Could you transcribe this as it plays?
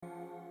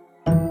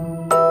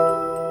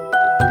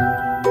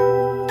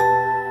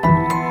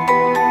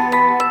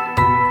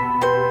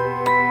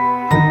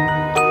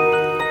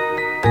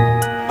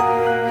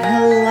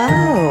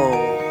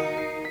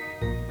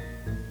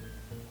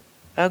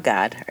Oh,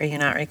 God. Are you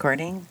not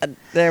recording?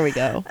 There we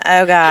go.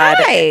 Oh, God.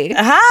 Hi.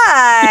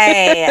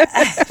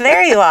 Hi.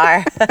 There you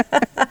are.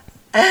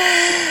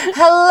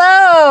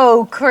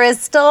 Hello,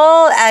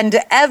 Crystal, and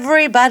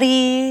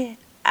everybody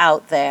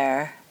out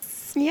there.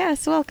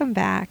 Yes, welcome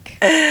back.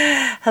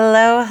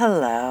 Hello,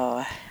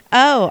 hello.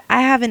 Oh,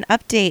 I have an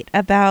update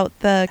about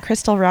the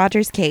Crystal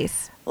Rogers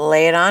case.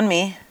 Lay it on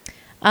me.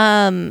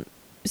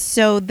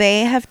 So they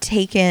have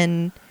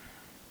taken...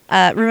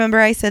 remember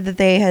I said that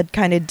they had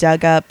kind of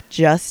dug up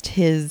just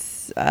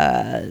his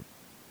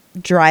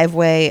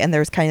driveway and there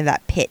was kind of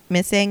that pit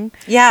missing?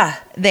 Yeah.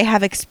 They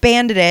have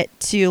expanded it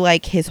to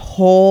like his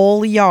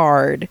whole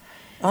yard.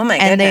 Oh my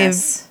and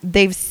goodness.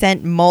 they've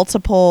sent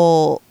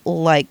multiple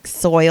like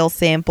soil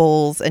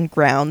samples and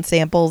ground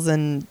samples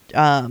and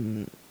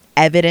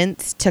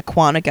evidence to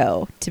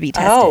Quantico to be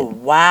tested. Oh,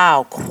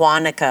 wow.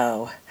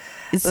 Quantico.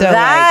 So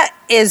That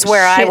is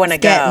where I shit's want to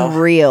go. getting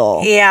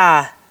real.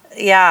 Yeah.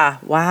 Yeah.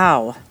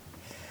 Wow.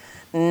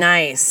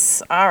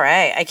 Nice. All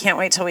right. I can't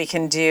wait till we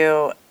can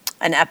do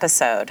an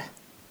episode.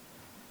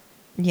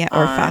 Yeah,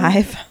 or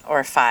 5.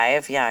 Or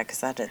 5. Yeah, because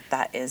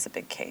that is a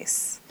big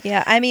case.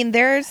 Yeah, I mean,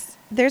 there's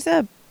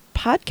a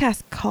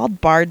podcast called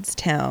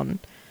Bardstown.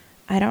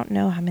 I don't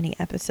know how many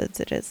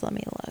episodes it is. Let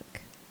me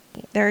look.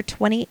 There are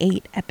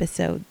 28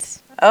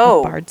 episodes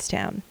of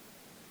Bardstown.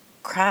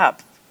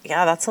 Crap.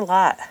 Yeah, that's a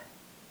lot.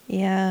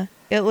 Yeah.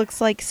 It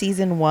looks like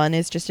season 1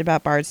 is just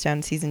about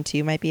Bardstown. Season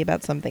 2 might be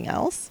about something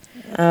else.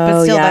 Oh,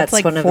 but still, yeah, that's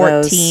like one of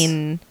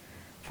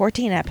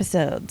 14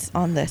 episodes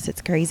on this.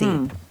 It's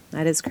crazy.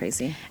 That is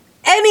crazy.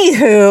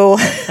 Anywho.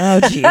 Oh,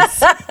 jeez.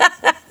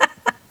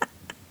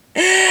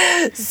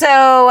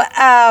 So,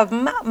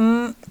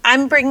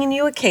 I'm bringing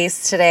you a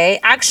case today.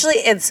 Actually,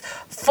 it's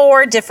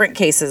 4 different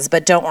cases,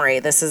 but don't worry,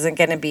 this isn't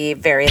going to be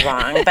very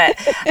long. But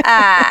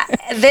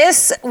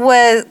this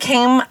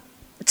came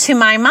to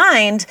my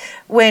mind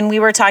when we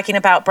were talking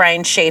about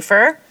Brian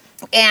Shaffer,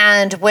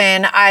 and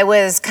when I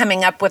was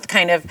coming up with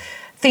kind of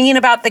thinking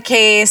about the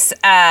case,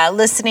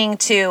 listening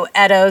to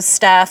Edo's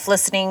stuff,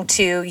 listening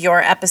to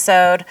your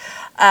episode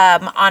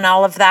on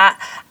all of that,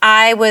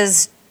 I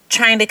was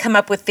trying to come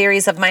up with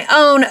theories of my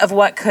own of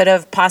what could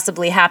have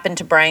possibly happened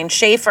to Brian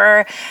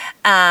Shaffer.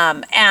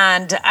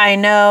 And I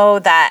know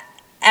that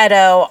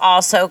Edo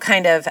also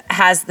kind of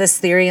has this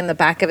theory in the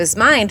back of his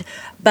mind,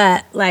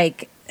 but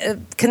like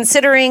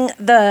considering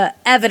the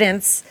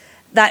evidence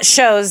that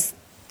shows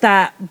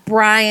that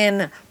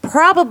Brian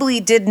probably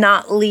did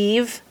not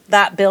leave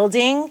that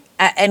building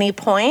at any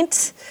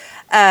point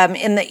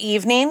in the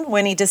evening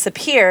when he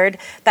disappeared,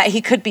 that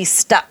he could be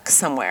stuck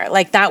somewhere.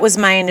 Like that was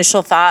my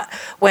initial thought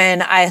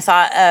when I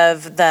thought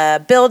of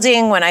the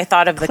building, when I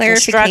thought of the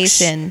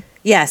construction.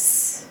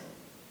 Yes.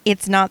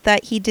 It's not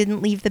that he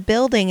didn't leave the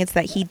building, it's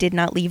that he did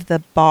not leave the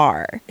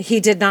bar. He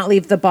did not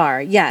leave the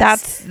bar,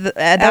 yes.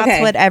 That's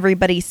Okay. what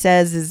everybody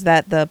says, is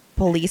that the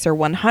police are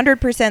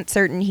 100%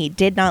 certain he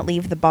did not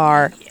leave the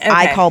bar. Okay.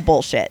 I call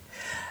bullshit.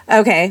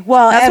 Okay,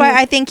 well... That's why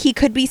I think he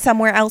could be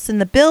somewhere else in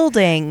the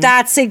building.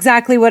 That's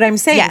exactly what I'm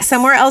saying. Yes.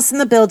 Somewhere else in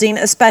the building,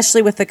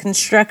 especially with the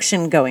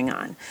construction going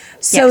on.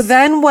 So Yes.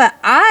 then what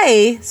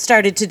I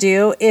started to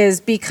do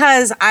is,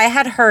 because I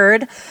had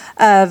heard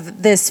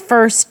of this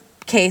first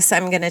case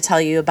I'm going to tell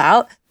you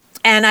about,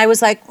 and I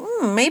was like,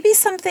 maybe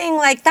something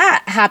like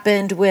that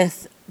happened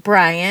with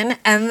Brian.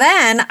 And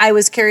then I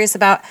was curious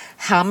about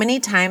how many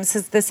times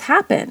has this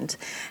happened.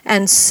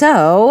 And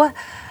so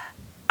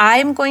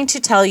I'm going to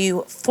tell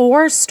you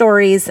 4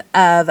 stories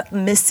of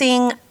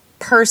missing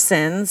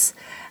persons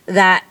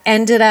that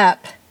ended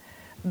up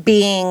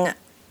being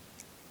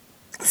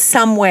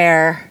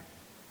somewhere.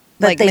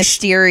 Like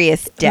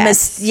mysterious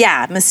deaths.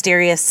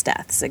 Mysterious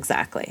deaths,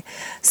 exactly.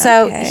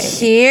 So Okay.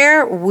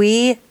 Here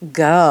we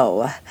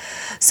go.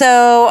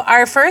 So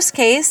our first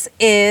case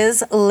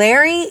is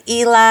Larry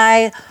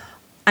Eli.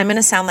 I'm going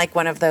to sound like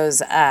one of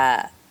those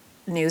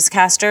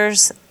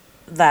newscasters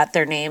that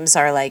their names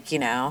are like,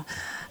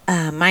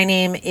 my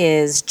name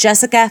is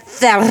Jessica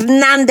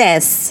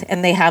Fernandez,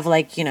 and they have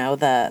like,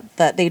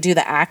 they do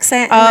the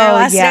accent in their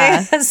last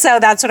name. So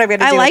that's what I'm going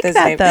to do like with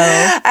this that, name.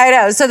 though. I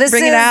know. So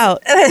Bring it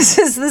out. This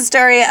is the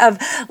story of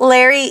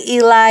Larry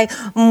Eli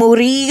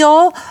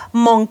Murillo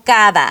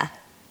Moncada.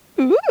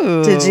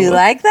 Ooh. Did you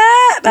like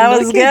that? That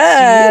was Look good.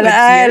 at you. It's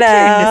I your know.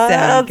 turn to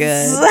sound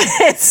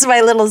good. It's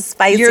my little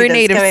spiciness. You're a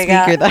native coming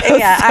speaker, out. though.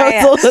 Yeah, so I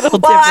it's am. a little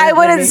Well, I different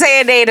wouldn't than me.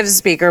 say a native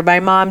speaker. My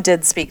mom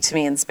did speak to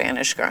me in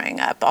Spanish growing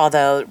up.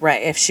 Although,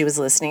 right, if she was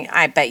listening,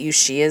 I bet you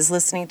she is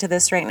listening to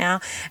this right now,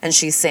 and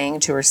she's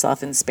saying to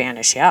herself in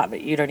Spanish, "Yeah,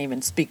 but you don't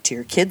even speak to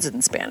your kids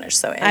in Spanish."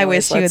 So, anyways, I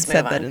wish you had let's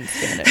said move that on. in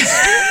Spanish.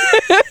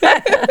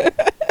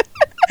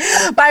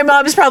 My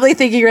mom's probably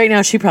thinking right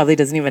now she probably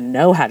doesn't even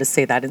know how to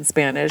say that in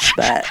Spanish,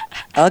 but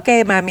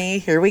okay, mommy,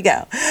 here we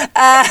go.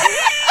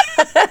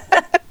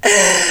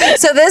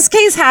 So this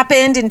case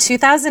happened in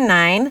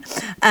 2009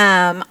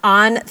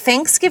 on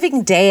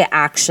Thanksgiving Day,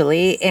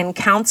 actually, in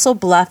Council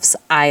Bluffs,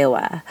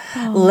 Iowa.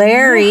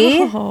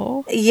 Larry,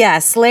 who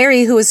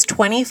was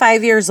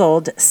 25 years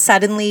old,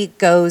 suddenly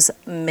goes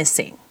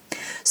missing.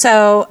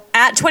 So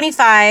at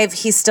 25,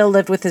 he still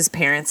lived with his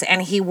parents,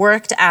 and he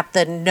worked at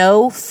the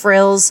No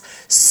Frills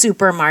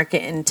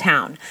supermarket in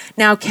town.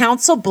 Now,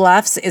 Council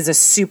Bluffs is a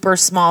super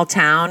small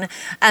town,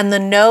 and the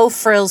No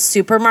Frills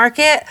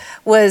supermarket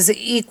was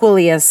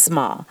equally as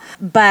small.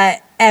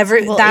 But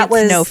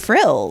No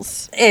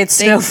Frills.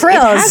 It's No Frills.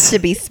 It has to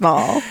be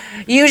small.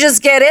 You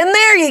just get in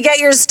there, you get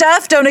your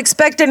stuff, don't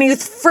expect any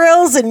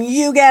frills, and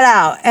you get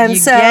out. And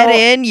you get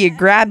in, you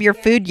grab your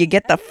food, you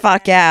get the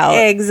fuck out.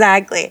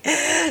 Exactly.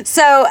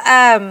 So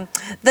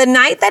the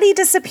night that he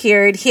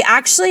disappeared, he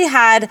actually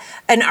had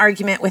an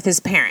argument with his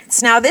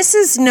parents. Now, this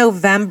is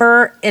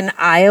November in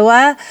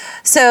Iowa.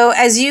 So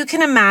as you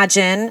can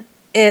imagine,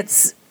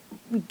 it's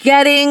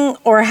getting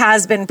or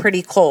has been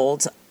pretty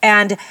cold.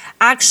 And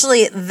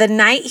actually, the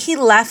night he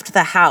left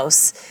the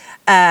house,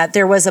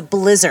 there was a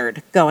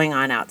blizzard going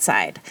on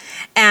outside.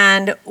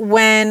 And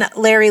when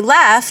Larry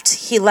left,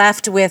 he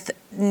left with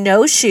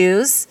no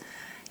shoes.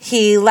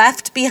 He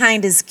left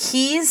behind his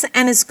keys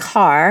and his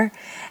car.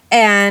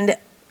 And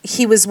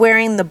he was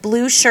wearing the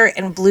blue shirt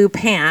and blue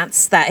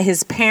pants that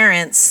his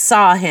parents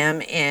saw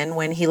him in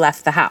when he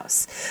left the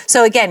house.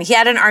 So again, he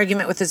had an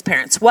argument with his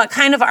parents. What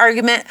kind of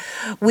argument?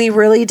 We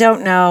really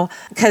don't know,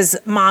 because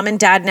mom and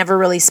dad never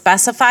really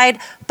specified.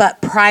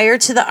 But prior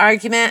to the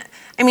argument,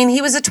 I mean,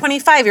 he was a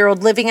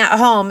 25-year-old living at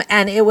home,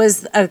 and it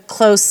was a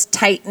close,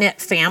 tight-knit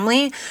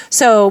family.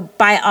 So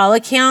by all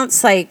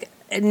accounts, like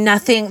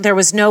nothing, there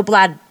was no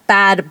bad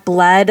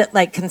blood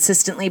like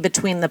consistently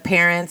between the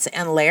parents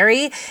and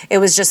Larry. It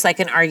was just like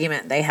an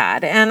argument they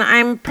had. And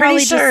I'm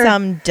pretty sure just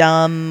some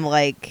dumb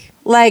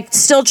like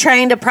still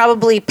trying to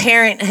probably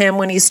parent him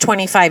when he's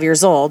 25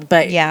 years old.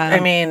 But yeah,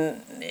 I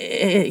mean,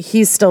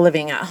 he's still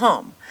living at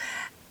home.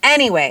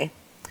 Anyway,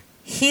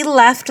 he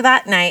left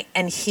that night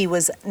and he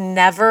was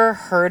never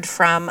heard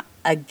from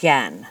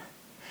again.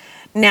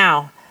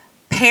 Now,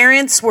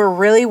 parents were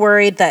really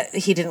worried that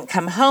he didn't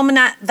come home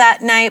that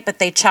night, but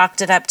they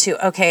chalked it up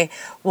to, okay,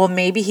 well,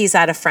 maybe he's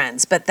at a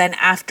friend's. But then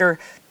after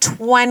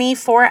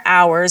 24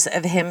 hours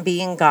of him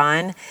being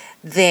gone,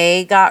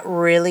 they got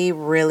really,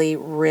 really,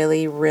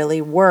 really,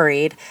 really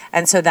worried.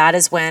 And so that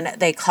is when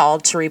they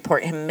called to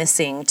report him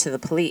missing to the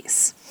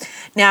police.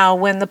 Now,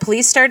 when the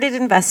police started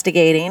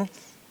investigating,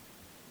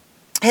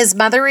 his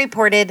mother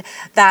reported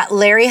that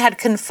Larry had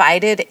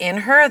confided in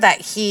her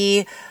that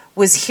he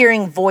was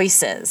hearing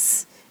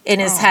voices in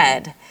his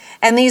head.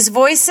 And these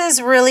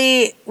voices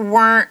really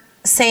weren't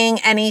saying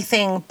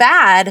anything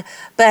bad,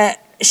 but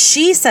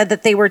she said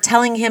that they were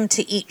telling him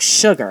to eat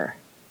sugar.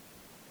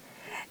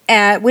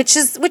 Which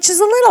is a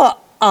little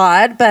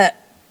odd, but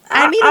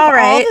I mean, all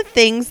right. All the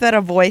things that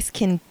a voice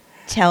can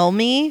tell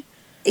me,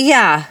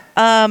 yeah.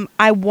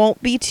 I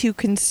won't be too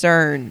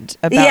concerned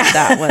about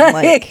that one.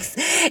 Like,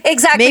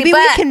 exactly. Maybe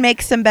we can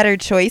make some better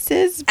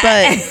choices,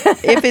 but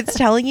if it's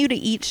telling you to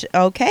eat,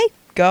 okay,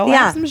 go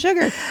have some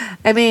sugar.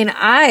 I mean,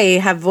 I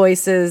have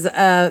voices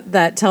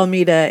that tell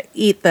me to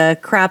eat the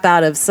crap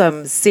out of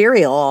some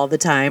cereal all the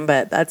time,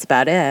 but that's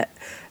about it.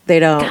 They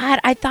don't.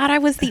 God, I thought I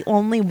was the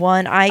only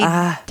one.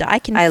 I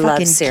can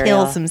fucking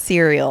kill some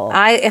cereal.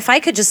 If I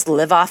could just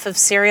live off of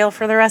cereal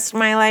for the rest of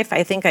my life,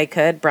 I think I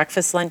could.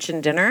 Breakfast, lunch,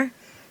 and dinner.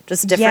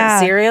 Just different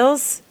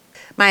cereals.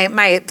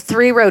 My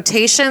 3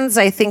 rotations,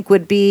 I think,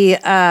 would be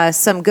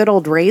some good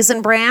old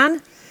Raisin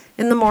Bran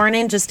in the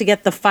morning just to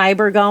get the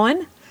fiber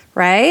going,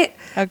 right?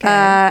 Okay.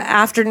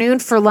 Afternoon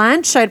for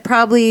lunch, I'd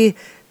probably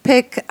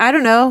pick, I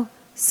don't know,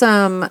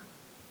 some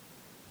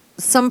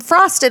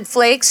Frosted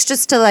Flakes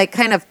just to like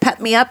kind of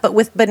pep me up, but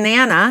with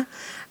banana.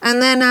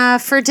 And then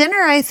for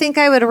dinner, I think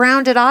I would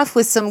round it off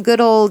with some good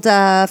old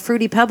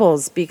Fruity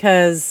Pebbles,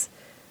 because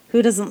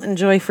who doesn't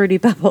enjoy Fruity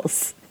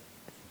Pebbles?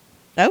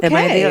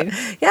 Okay.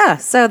 Yeah.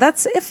 So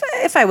that's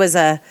if I was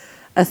a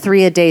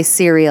 3-a-day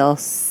cereal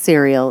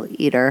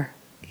eater.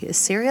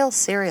 Cereal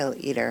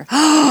eater.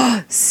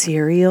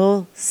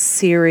 Cereal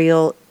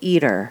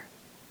eater.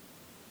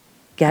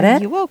 Get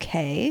it? Are you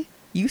okay?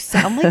 You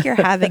sound like you're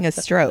having a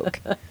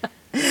stroke.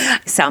 I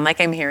sound like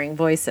I'm hearing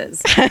voices.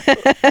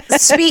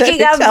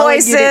 Speaking of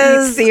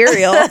voices,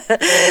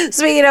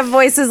 Speaking of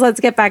voices, let's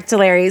get back to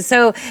Larry.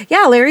 So,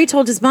 yeah, Larry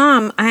told his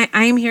mom,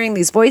 "I'm hearing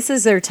these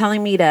voices. They're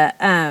telling me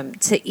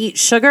to eat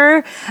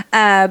sugar."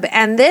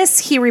 And this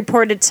he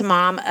reported to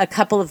mom a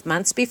couple of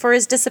months before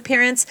his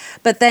disappearance.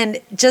 But then,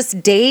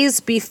 just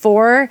days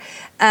before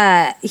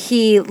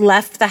he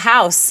left the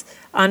house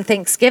on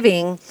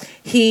Thanksgiving,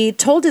 he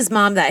told his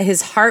mom that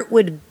his heart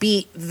would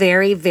beat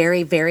very,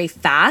 very, very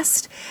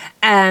fast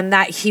and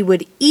that he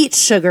would eat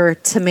sugar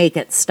to make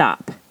it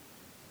stop.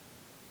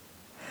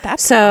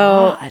 That's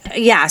odd.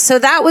 Yeah, so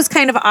that was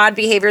kind of odd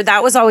behavior.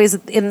 That was always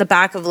in the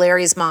back of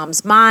Larry's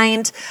mom's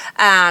mind.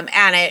 And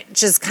it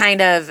just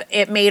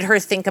it made her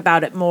think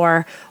about it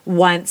more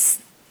once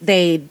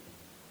he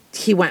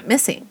went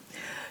missing.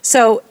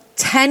 So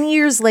 10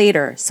 years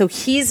later, so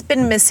he's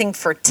been missing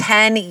for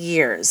 10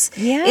 years.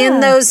 Yeah. In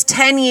those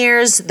 10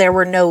 years, there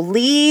were no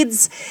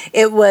leads.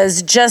 It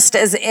was just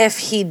as if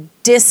he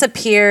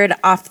disappeared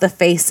off the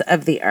face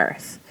of the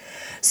earth.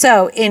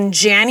 So in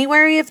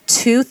January of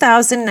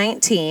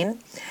 2019,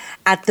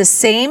 at the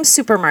same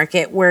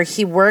supermarket where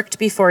he worked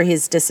before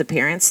his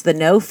disappearance, the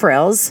No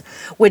Frills,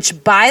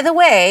 which, by the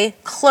way,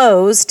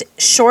 closed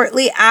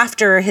shortly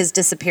after his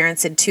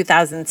disappearance in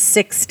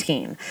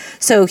 2016.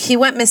 So he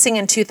went missing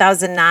in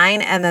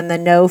 2009, and then the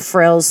No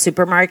Frills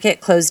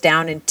supermarket closed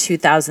down in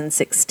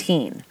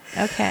 2016.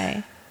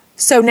 Okay.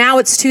 So now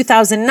it's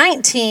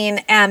 2019,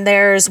 and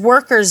there's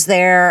workers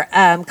there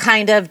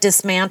kind of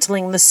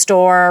dismantling the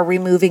store,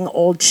 removing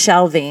old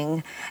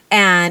shelving.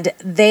 And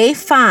they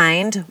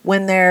find,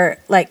 when they're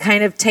like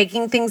kind of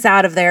taking things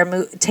out of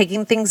there,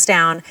 taking things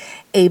down,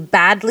 a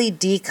badly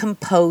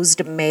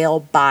decomposed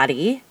male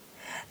body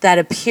that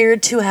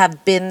appeared to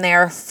have been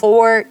there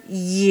for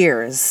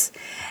years.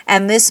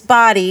 And this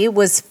body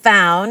was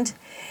found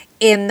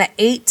in the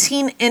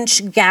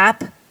 18-inch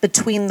gap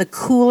between the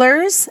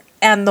coolers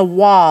and the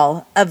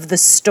wall of the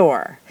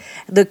store.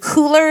 The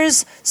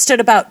coolers stood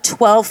about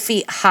 12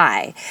 feet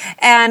high.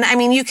 And I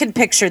mean, you can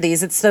picture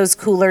these. It's those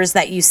coolers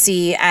that you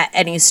see at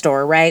any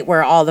store, right?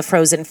 Where all the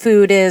frozen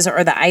food is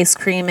or the ice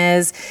cream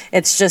is.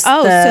 It's just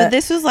so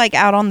this was like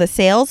out on the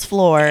sales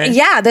floor.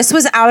 Yeah, this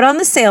was out on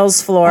the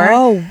sales floor.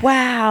 Oh,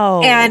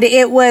 wow. And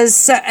it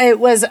was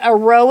a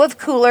row of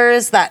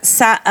coolers that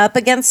sat up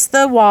against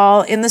the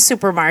wall in the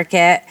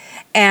supermarket,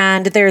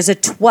 and there's an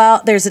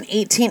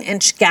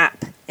 18-inch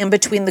gap in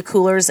between the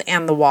coolers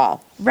and the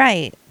wall.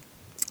 Right.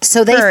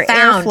 So they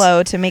found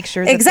airflow to make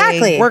sure that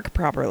they work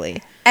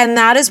properly. And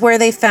that is where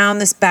they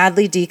found this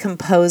badly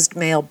decomposed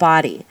male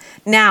body.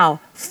 Now,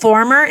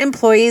 former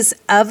employees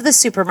of the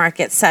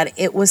supermarket said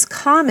it was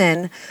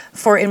common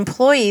for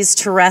employees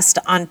to rest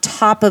on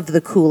top of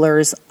the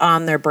coolers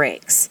on their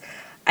breaks.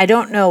 I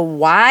don't know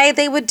why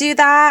they would do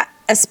that,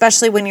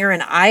 especially when you're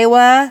in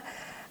Iowa.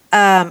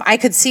 I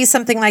could see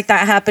something like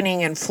that happening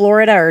in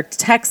Florida or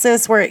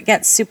Texas where it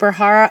gets super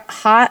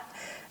hot.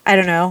 I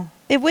don't know.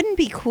 It wouldn't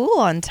be cool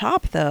on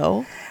top,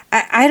 though.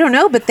 I don't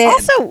know, but they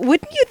also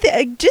wouldn't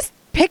you just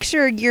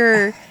picture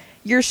you're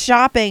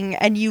shopping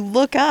and you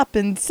look up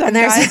and some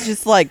guy's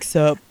just like,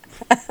 sup.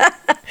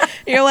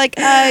 You're like,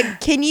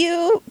 can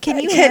you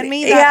hand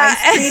me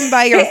that ice cream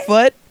by your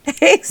foot?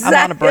 Exactly.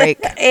 I'm on a break.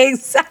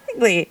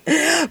 Exactly.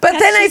 But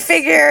then I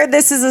figure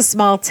this is a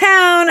small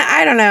town.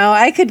 I don't know.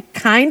 I could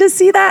kind of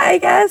see that, I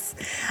guess.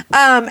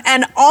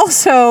 And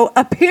also,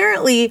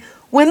 apparently,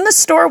 when the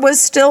store was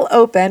still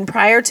open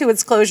prior to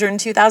its closure in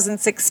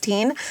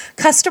 2016,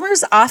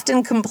 customers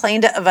often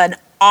complained of an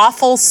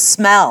awful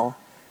smell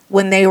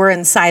when they were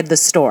inside the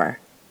store.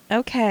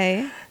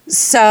 Okay.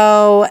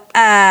 So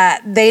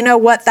they know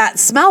what that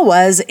smell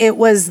was. It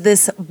was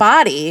this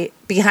body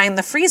behind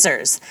the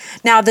freezers.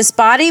 Now, this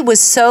body was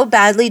so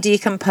badly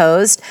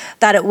decomposed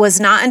that it was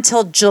not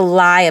until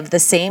July of the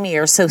same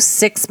year, so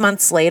 6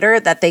 months later,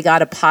 that they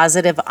got a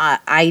positive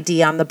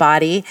ID on the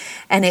body.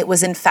 And it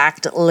was, in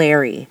fact,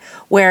 Larry,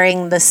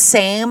 wearing the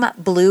same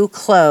blue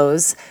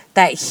clothes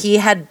that he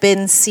had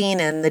been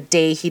seen in the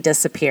day he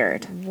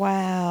disappeared.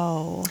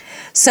 Wow.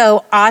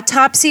 So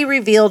autopsy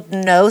revealed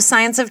no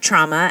signs of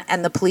trauma,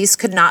 and the police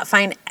could not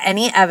find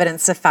any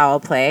evidence of foul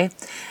play.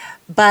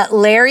 But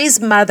Larry's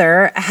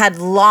mother had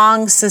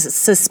long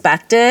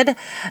suspected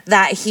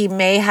that he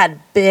may had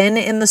been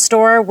in the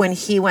store when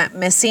he went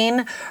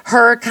missing.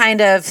 Her kind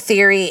of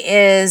theory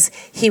is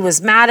he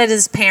was mad at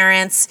his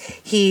parents.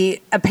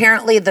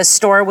 Apparently the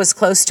store was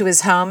close to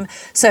his home,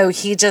 so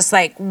he just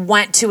like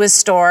went to his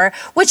store,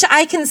 which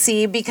I can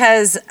see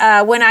because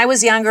when I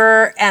was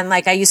younger and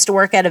like I used to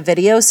work at a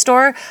video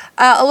store,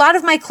 a lot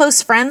of my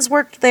close friends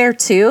worked there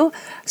too.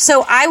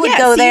 So I would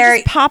go there.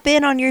 You just pop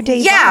in on your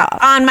days off. Yeah,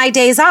 on my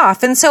days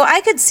off. And so I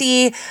could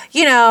see,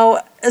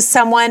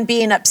 someone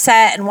being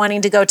upset and wanting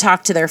to go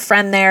talk to their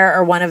friend there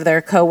or one of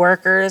their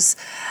coworkers.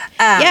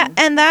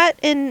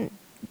 And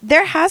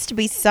there has to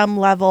be some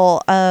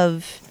level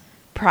of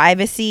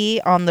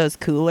privacy on those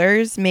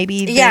coolers.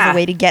 Maybe there's a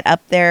way to get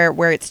up there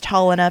where it's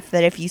tall enough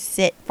that if you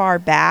sit far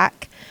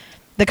back,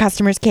 the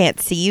customers can't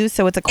see you.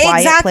 So it's a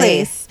quiet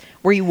place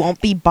where you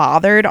won't be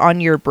bothered on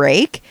your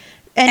break.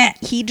 And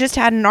he just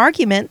had an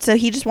argument, so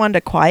he just wanted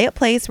a quiet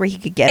place where he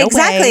could get away.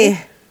 Exactly.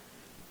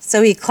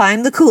 So he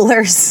climbed the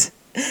coolers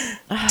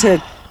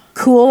to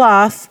cool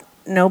off,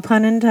 no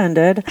pun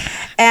intended.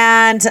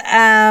 And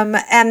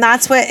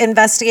that's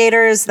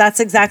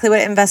exactly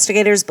what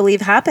investigators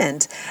believe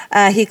happened.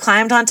 He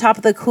climbed on top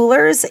of the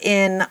coolers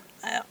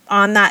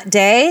on that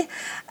day.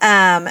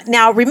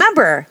 Now,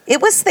 remember,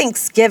 it was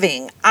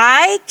Thanksgiving.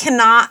 I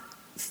cannot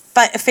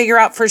figure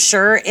out for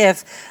sure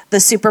if the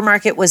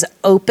supermarket was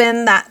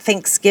open that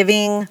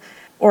Thanksgiving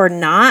or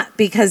not,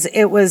 because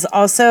it was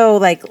also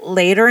like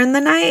later in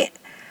the night.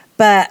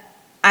 But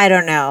I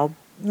don't know.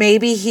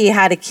 Maybe he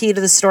had a key to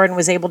the store and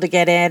was able to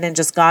get in and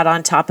just got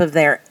on top of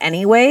there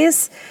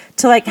anyways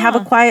to like have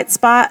a quiet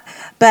spot.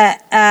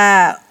 But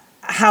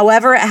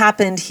however it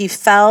happened, he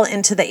fell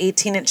into the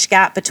 18-inch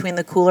gap between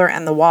the cooler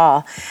and the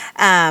wall.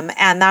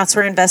 And that's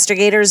where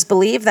investigators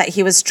believe that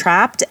he was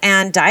trapped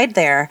and died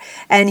there.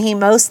 And he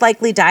most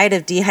likely died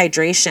of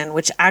dehydration,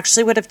 which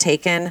actually would have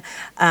taken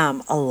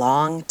a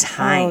long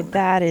time. Oh,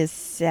 that is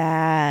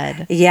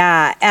sad.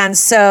 Yeah. And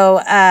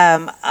so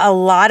a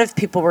lot of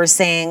people were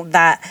saying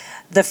that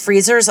the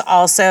freezers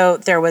also,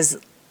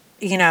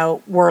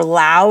 were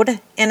loud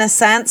in a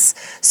sense.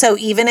 So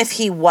even if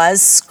he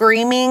was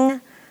screaming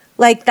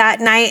like that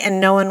night and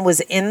no one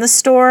was in the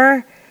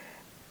store.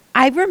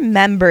 I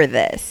remember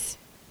this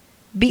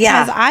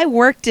because I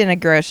worked in a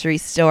grocery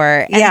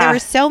store and there were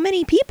so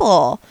many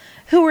people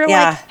who were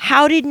like,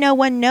 how did no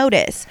one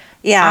notice?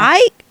 Yeah.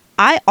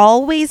 I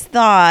always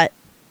thought,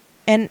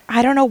 and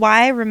I don't know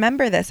why I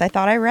remember this. I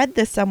thought I read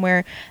this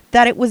somewhere,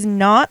 that it was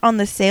not on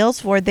the sales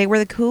floor. They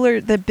were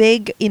the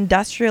big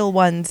industrial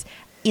ones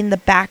in the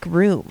back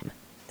room.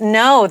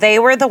 No, they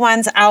were the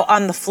ones out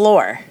on the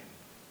floor.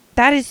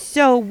 That is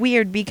so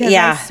weird because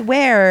I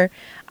swear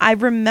I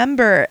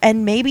remember,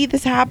 and maybe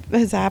this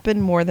has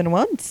happened more than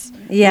once.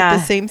 Yeah.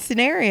 With the same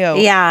scenario.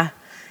 Yeah.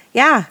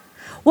 Yeah.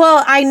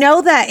 Well, I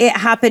know that it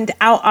happened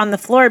out on the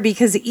floor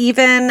because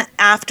even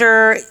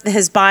after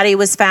his body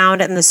was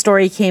found and the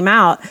story came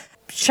out,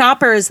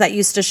 shoppers that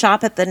used to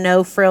shop at the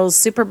No Frills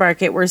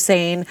supermarket were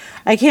saying,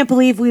 I can't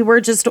believe we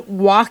were just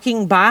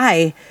walking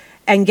by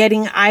and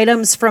getting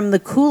items from the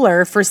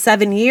cooler for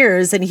 7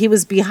 years, and he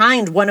was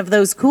behind one of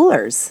those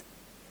coolers.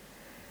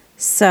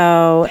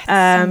 So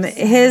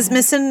his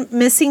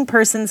missing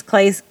persons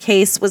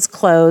case was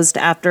closed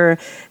after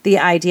the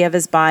idea of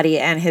his body,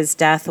 and his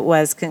death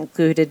was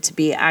concluded to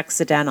be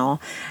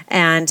accidental.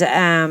 And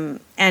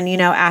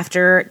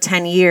after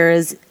 10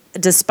 years,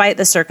 despite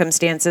the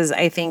circumstances,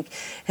 I think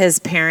his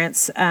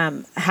parents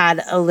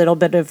had a little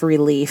bit of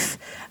relief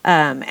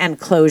and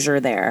closure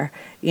there,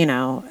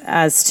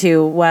 as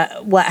to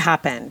what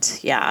happened.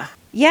 Yeah.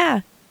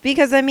 Yeah.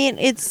 Because, I mean,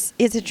 it's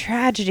a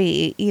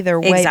tragedy either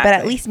way, but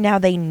at least now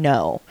they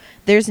know.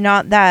 There's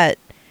not that...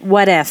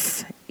 What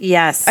if?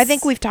 Yes. I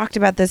think we've talked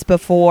about this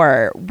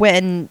before.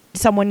 When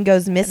someone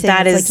goes missing,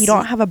 it's like you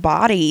don't have a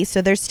body,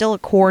 so there's still a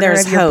corner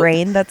of your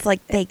brain that's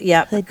like, they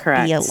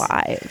could be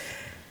alive.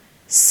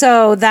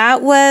 So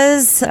that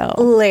was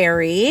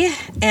Larry.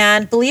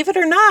 And believe it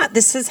or not,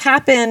 this has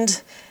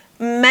happened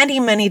many,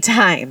 many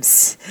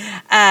times.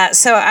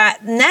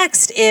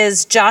 Next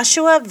is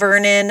Joshua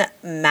Vernon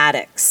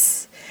Maddox.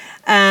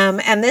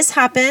 And this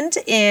happened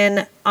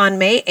on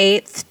May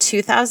 8th,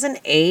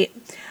 2008.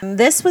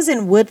 This was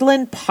in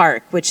Woodland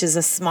Park, which is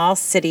a small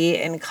city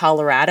in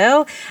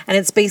Colorado. And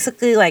it's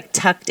basically like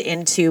tucked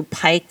into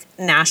Pike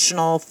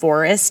National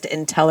Forest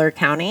in Teller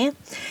County.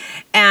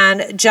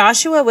 And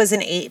Joshua was an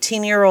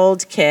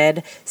 18-year-old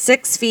kid,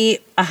 6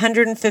 feet,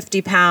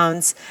 150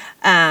 pounds.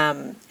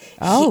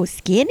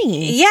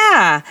 Skinny.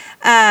 Yeah.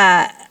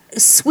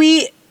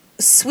 Sweet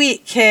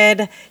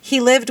kid.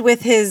 He lived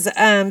with his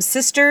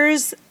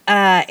sisters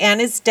and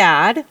his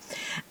dad.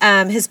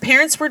 His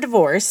parents were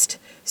divorced.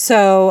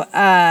 So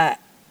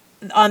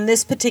on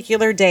this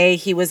particular day,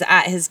 he was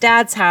at his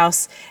dad's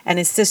house and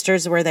his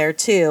sisters were there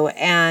too.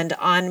 And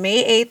on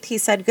May 8th, he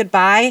said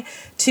goodbye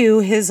to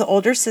his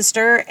older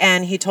sister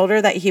and he told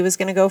her that he was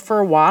going to go for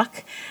a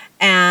walk.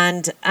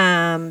 And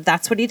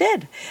that's what he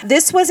did.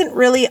 This wasn't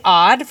really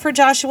odd for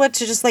Joshua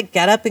to just like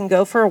get up and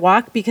go for a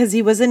walk because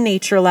he was a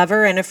nature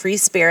lover and a free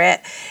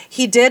spirit.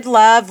 He did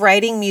love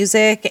writing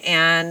music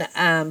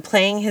and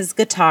playing his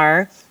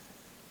guitar.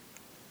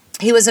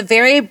 He was a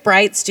very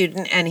bright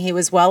student and he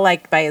was well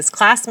liked by his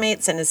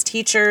classmates and his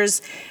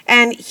teachers.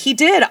 And he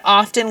did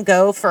often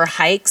go for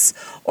hikes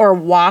or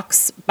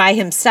walks by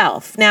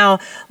himself. Now,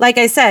 like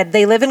I said,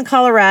 they live in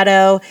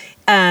Colorado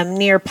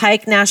near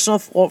Pike National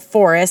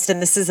Forest,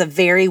 and this is a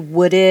very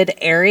wooded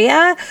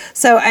area.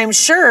 So I'm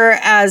sure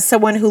as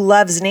someone who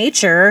loves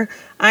nature,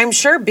 I'm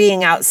sure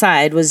being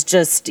outside was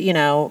just,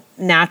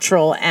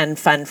 natural and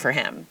fun for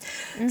him.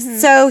 Mm-hmm.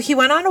 So he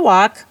went on a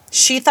walk.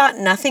 She thought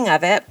nothing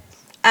of it.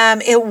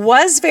 It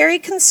was very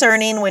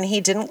concerning when he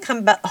didn't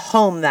come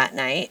home that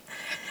night.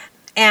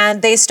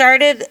 And they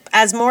started,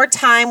 as more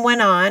time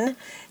went on,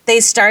 they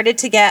started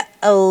to get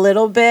a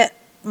little bit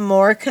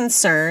more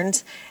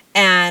concerned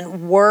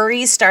and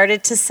worry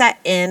started to set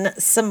in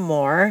some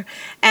more.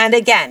 And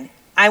again,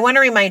 I want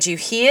to remind you,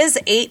 he is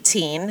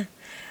 18.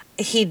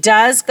 He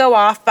does go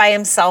off by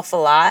himself a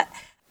lot.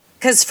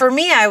 Because for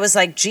me, I was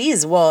like,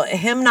 geez, well,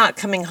 him not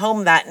coming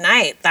home that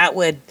night, that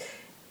would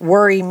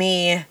worry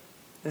me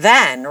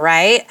then,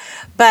 right?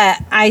 But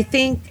I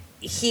think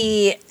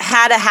he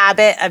had a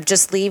habit of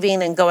just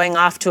leaving and going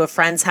off to a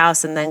friend's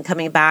house and then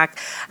coming back.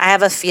 I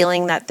have a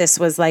feeling that this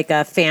was like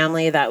a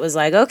family that was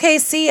like, okay,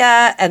 see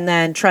ya, and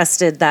then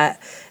trusted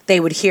that they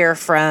would hear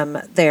from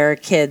their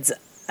kids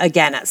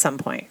again at some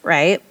point,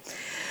 right?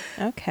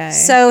 Okay.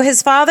 So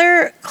his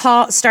father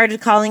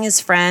started calling his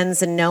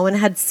friends and no one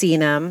had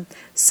seen him.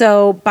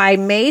 So by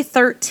May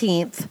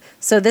 13th,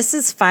 so this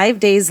is 5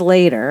 days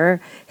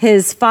later,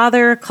 his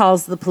father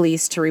calls the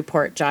police to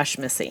report Josh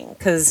missing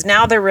because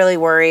now they're really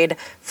worried.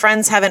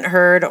 Friends haven't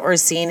heard or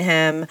seen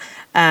him.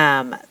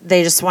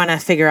 They just want to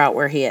figure out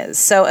where he is.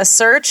 So a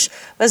search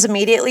was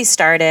immediately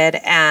started,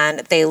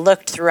 and they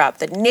looked throughout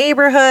the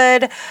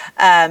neighborhood.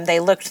 They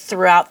looked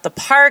throughout the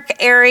park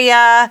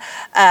area,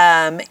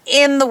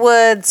 in the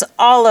woods,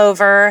 all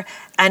over.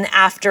 And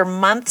after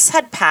months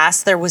had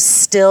passed, there was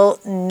still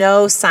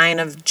no sign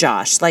of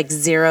Josh, like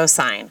zero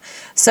sign.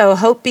 So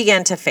hope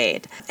began to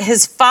fade.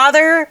 His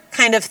father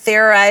kind of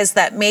theorized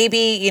that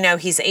maybe,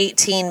 he's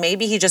 18,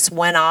 maybe he just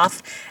went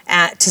off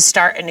to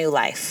start a new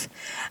life.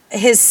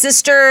 His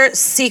sister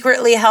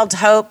secretly held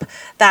hope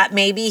that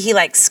maybe he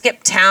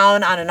skipped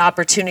town on an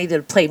opportunity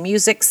to play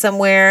music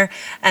somewhere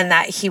and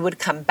that he would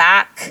come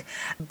back.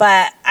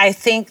 But I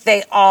think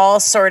they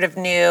all sort of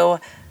knew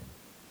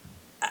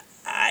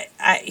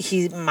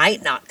he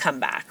might not come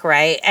back,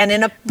 right?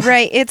 And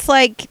right, it's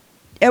like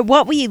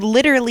what we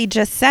literally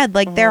just said.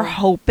 They're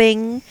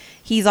hoping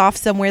he's off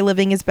somewhere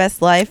living his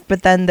best life,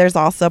 but then there's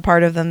also a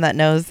part of them that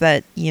knows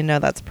that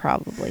that's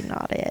probably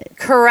not it.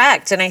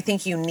 Correct, and I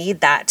think you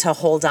need that to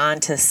hold on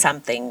to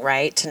something,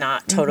 right? To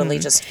not totally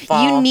just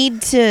fall. You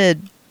need to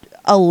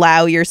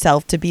allow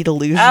yourself to be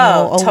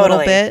delusional a little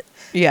bit.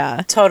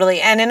 Yeah. Totally.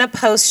 And in a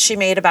post she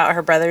made about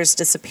her brother's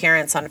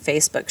disappearance on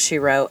Facebook, she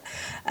wrote,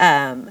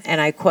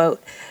 and I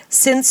quote,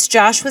 "Since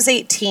Josh was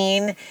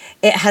 18,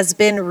 it has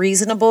been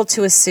reasonable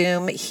to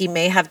assume he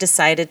may have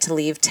decided to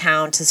leave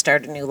town to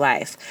start a new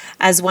life.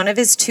 As one of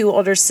his two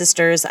older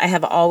sisters, I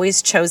have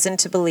always chosen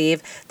to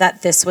believe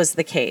that this was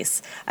the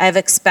case. I have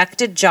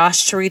expected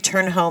Josh to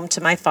return home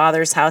to my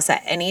father's house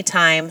at any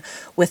time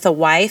with a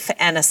wife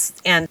and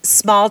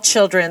small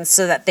children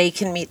so that they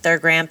can meet their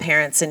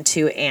grandparents and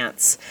two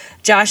aunts.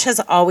 Josh has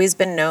always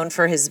been known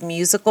for his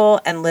musical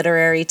and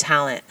literary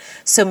talent,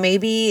 so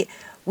maybe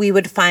we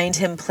would find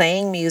him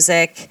playing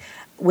music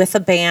with a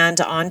band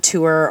on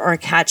tour or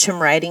catch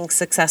him writing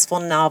successful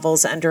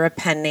novels under a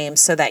pen name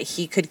so that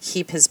he could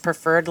keep his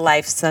preferred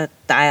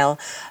lifestyle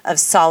of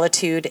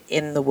solitude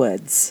in the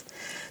woods."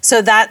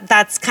 So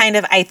that's kind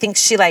of, I think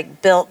she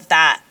built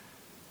that.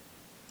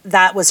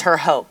 That was her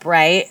hope,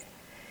 right?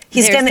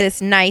 There's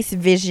this nice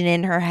vision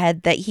in her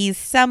head that he's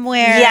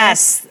somewhere.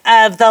 Yes,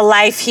 of the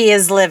life he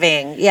is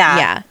living. Yeah.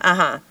 Yeah.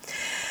 Uh-huh.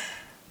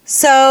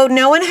 So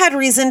no one had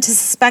reason to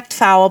suspect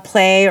foul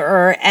play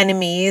or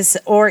enemies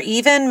or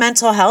even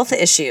mental health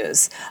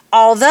issues,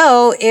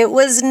 although it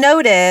was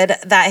noted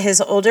that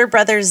his older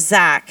brother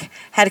Zach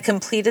had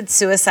completed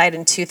suicide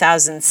in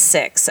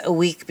 2006, a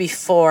week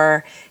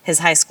before his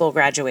high school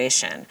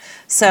graduation.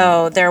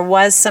 So there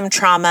was some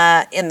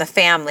trauma in the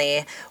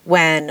family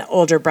when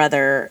older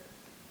brother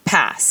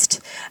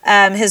passed.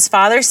 His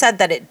father said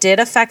that it did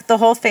affect the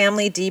whole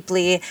family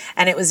deeply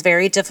and it was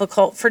very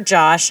difficult for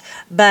Josh,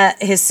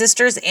 but his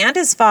sisters and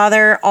his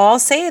father all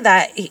say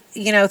that,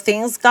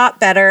 things got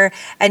better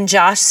and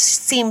Josh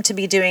seemed to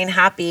be doing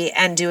happy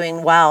and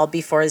doing well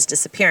before his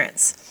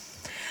disappearance.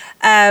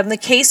 The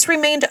case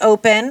remained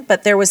open,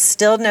 but there was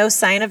still no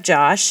sign of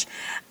Josh.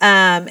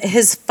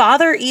 His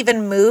father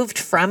even moved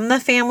from the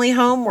family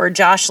home where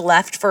Josh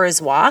left for his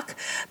walk,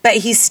 but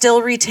he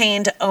still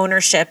retained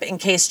ownership in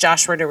case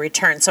Josh were to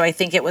return. So I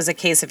think it was a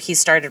case of he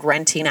started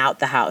renting out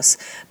the house,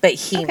 but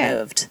he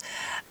moved.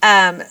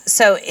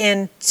 So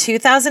in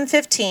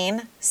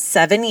 2015,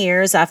 7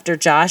 years after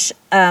Josh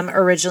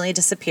originally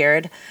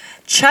disappeared,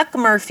 Chuck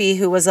Murphy,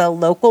 who was a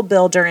local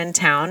builder in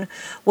town,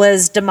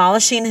 was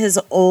demolishing his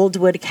old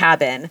wood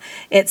cabin.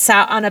 It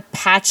sat on a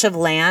patch of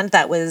land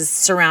that was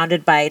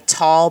surrounded by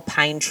tall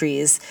pine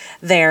trees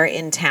there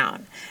in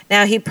town.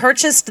 Now, he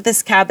purchased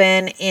this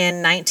cabin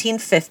in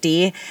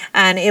 1950,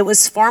 and it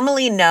was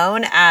formerly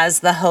known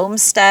as the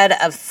Homestead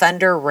of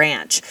Thunder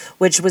Ranch,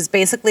 which was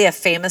basically a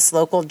famous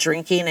local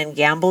drinking and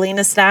gambling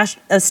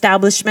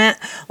establishment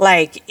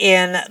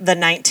in the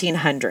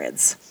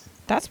 1900s.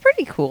 That's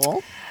pretty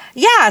cool.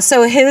 Yeah,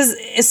 Chuck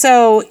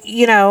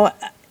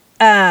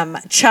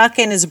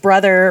and his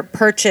brother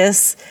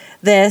purchased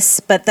this,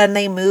 but then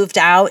they moved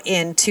out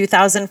in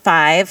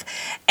 2005,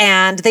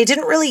 and they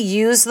didn't really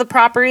use the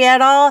property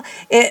at all.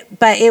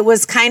 But it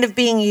was kind of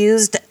being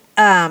used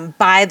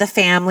by the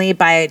family,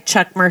 by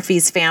Chuck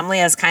Murphy's family,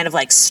 as kind of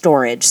like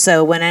storage.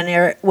 So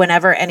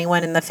whenever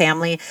anyone in the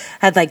family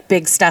had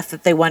big stuff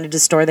that they wanted to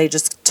store, they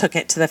just took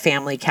it to the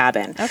family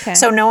cabin. Okay.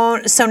 So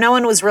no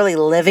one was really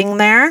living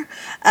there,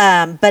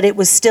 but it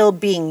was still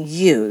being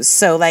used.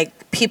 So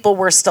people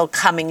were still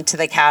coming to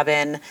the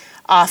cabin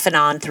off and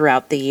on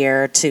throughout the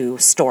year to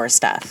store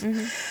stuff.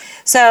 Mm-hmm.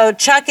 So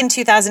Chuck in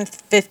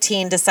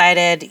 2015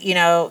 decided,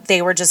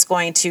 they were just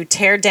going to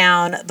tear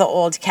down the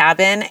old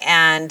cabin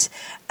and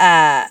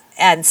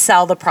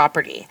sell the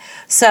property.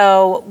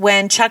 So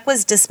when Chuck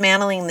was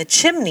dismantling the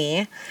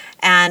chimney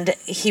and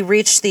he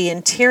reached the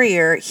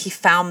interior, he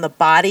found the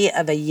body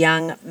of a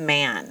young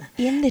man.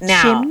 In the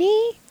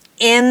chimney?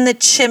 In the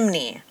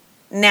chimney.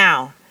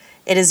 Now,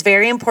 it is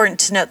very important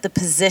to note the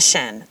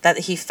position that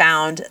he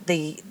found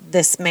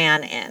this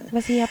man in.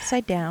 Was he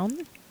upside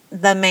down?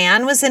 the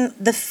man was in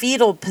the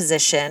fetal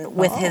position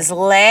with his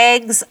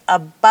legs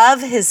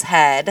above his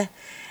head,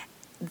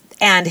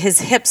 and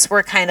his hips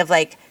were kind of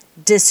like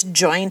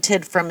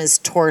disjointed from his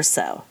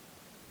torso.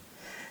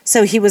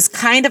 So he was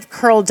kind of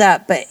curled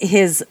up, but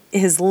his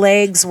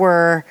legs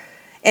were,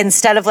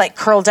 instead of like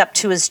curled up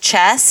to his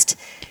chest,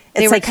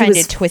 they were like kind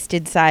of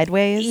twisted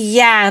sideways.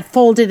 Yeah,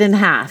 folded in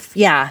half.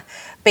 Yeah,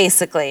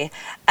 basically.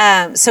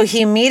 So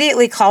he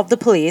immediately called the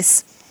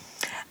police.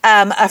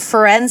 A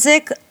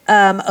forensic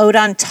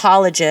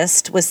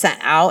odontologist was sent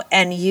out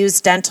and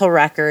used dental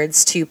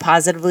records to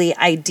positively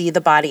ID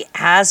the body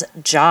as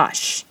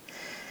Josh.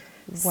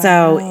 Wow.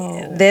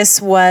 So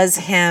this was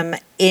him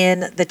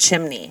in the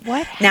chimney.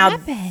 What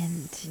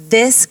happened?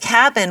 This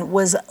cabin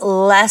was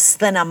less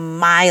than a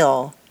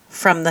mile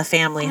from the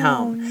family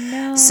home.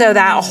 No. So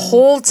that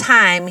whole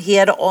time he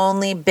had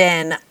only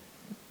been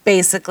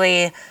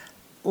basically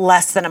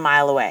less than a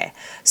mile away.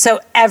 So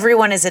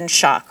everyone is in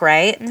shock,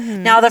 right?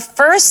 Mm-hmm. Now the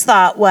first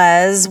thought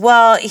was,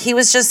 well, he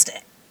was just,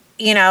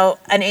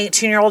 an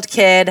 18-year-old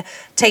kid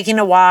taking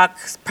a walk,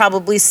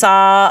 probably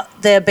saw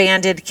the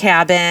abandoned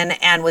cabin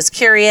and was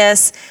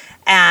curious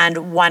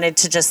and wanted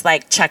to just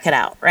like check it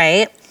out,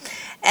 right?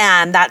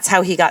 And that's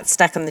how he got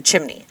stuck in the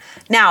chimney.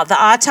 Now, the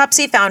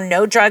autopsy found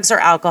no drugs or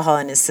alcohol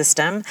in his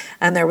system,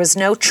 and there was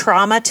no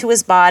trauma to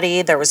his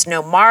body. There was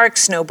no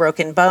marks, no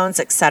broken bones,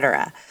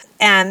 etc.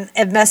 And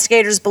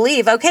investigators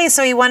believe, okay,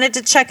 so he wanted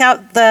to check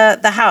out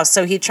the house.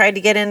 So he tried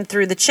to get in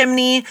through the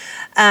chimney,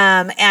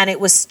 and it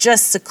was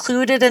just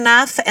secluded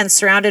enough and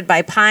surrounded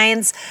by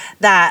pines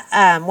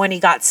that when he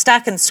got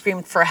stuck and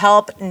screamed for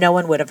help, no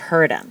one would have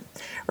heard him,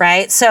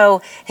 right?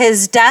 So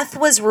his death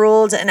was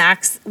ruled an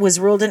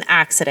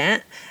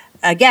accident.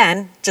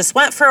 Again, just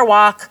went for a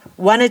walk,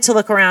 wanted to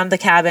look around the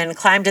cabin,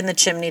 climbed in the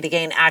chimney to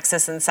gain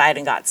access inside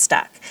and got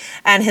stuck.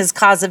 And his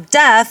cause of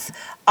death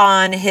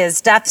on his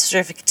death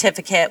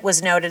certificate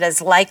was noted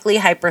as likely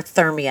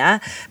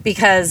hyperthermia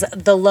because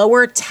the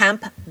lower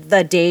temp,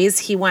 the days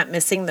he went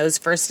missing, those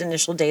first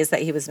initial days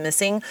that he was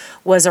missing,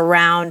 was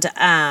around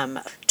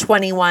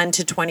 21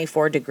 to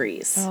 24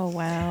 degrees. Oh,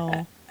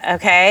 wow.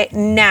 Okay.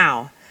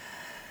 Now,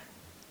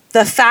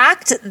 the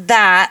fact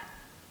that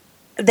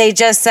they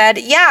just said,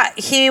 yeah,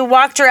 he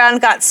walked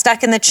around, got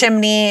stuck in the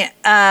chimney,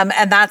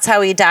 and that's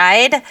how he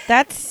died.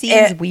 That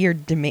seems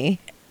weird to me.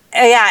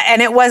 Yeah,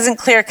 and it wasn't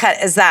clear cut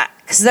as that,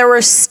 because there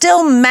were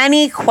still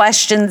many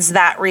questions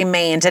that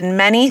remained and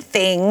many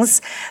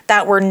things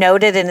that were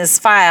noted in his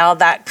file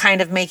that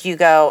kind of make you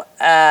go,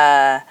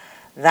 that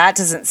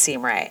doesn't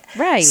seem right.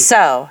 Right.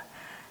 So,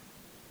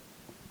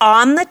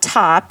 on the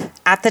top,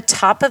 at the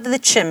top of the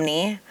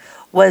chimney,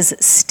 was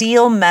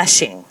steel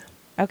meshing.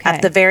 Okay.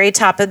 At the very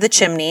top of the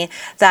chimney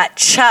that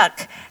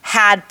Chuck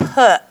had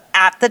put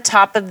at the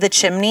top of the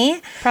chimney.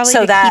 Probably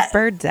so to keep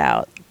birds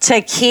out.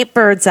 To keep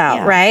birds out,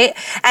 yeah. Right?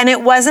 And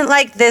it wasn't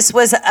like this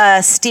was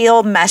a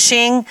steel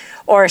meshing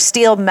or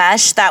steel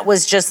mesh that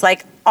was just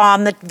like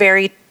on the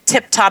very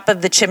tip top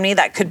of the chimney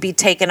that could be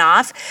taken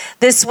off.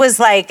 This was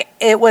like,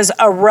 it was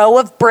a row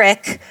of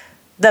brick,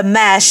 the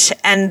mesh,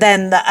 and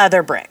then the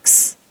other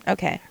bricks.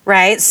 Okay.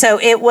 Right? So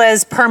it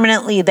was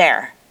permanently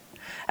there.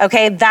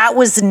 Okay, that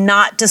was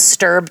not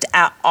disturbed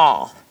at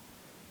all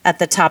at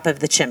the top of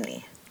the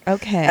chimney.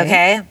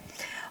 Okay.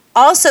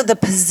 Also, the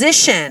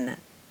position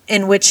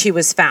in which he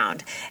was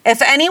found.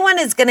 If anyone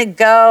is going to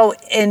go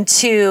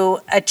into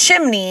a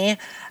chimney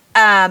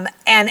and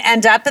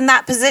end up in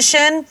that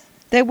position,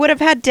 they would have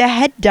had to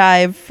head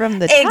dive from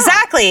the top.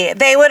 Exactly.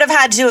 They would have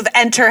had to have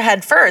entered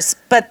head first,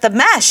 but the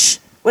mesh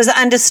was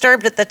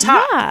undisturbed at the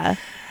top. Yeah.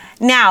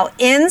 Now,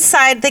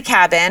 inside the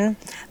cabin,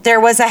 there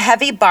was a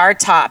heavy bar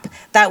top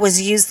that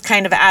was used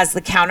kind of as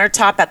the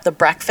countertop at the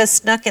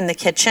breakfast nook in the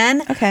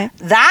kitchen. Okay.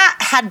 That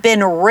had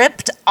been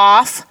ripped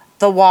off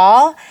the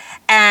wall,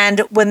 and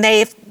when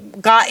they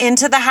got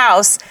into the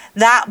house,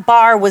 that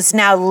bar was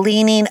now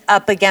leaning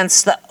up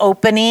against the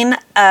opening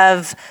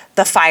of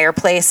the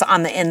fireplace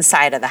on the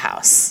inside of the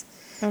house.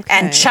 Okay.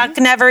 And Chuck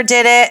never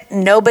did it.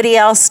 Nobody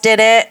else did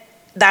it.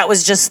 That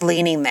was just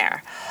leaning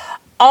there.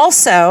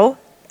 Also,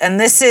 and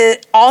this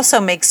also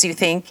makes you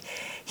think,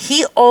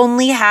 he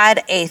only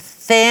had a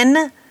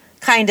thin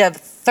kind of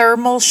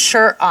thermal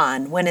shirt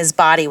on when his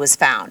body was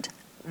found.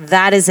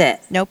 That is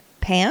it. No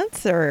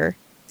pants or?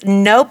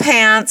 No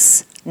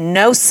pants,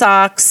 no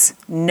socks,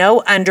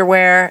 no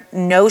underwear,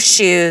 no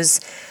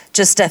shoes,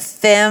 just a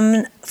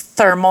thin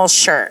thermal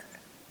shirt.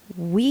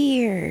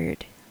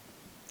 Weird.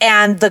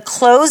 And the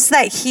clothes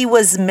that he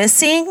was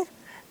missing,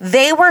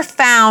 they were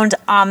found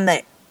on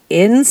the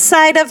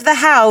inside of the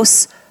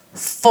house,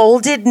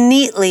 folded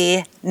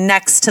neatly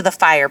next to the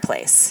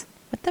fireplace.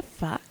 What the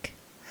fuck?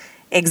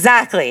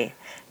 Exactly.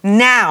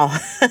 Now,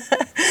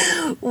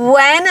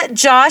 when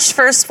Josh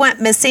first went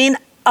missing,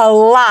 a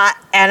lot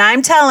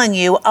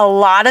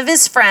of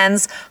his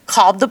friends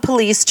called the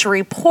police to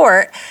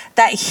report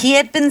that he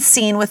had been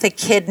seen with a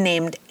kid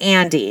named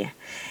Andy.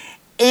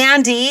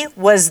 Andy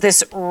was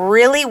this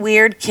really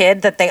weird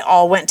kid that they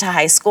all went to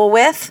high school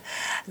with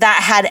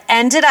that had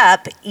ended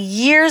up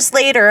years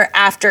later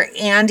after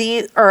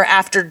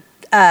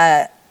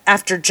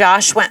after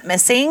Josh went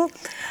missing,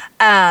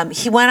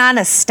 he went on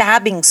a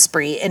stabbing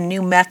spree in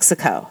New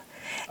Mexico.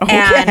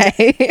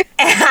 Okay.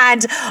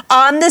 And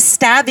on the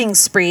stabbing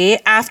spree,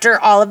 after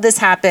all of this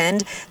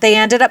happened, they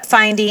ended up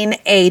finding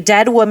a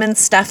dead woman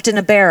stuffed in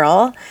a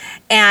barrel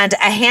and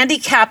a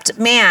handicapped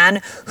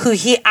man who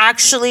he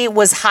actually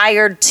was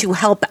hired to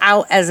help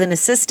out as an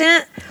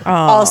assistant,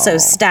 also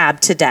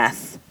stabbed to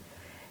death.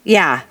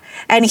 Yeah.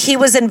 And he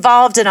was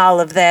involved in all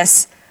of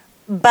this,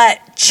 but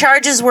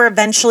charges were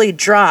eventually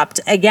dropped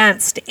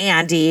against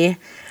Andy.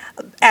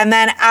 And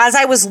then as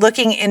I was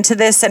looking into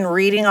this and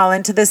reading all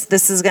into this,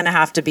 this is going to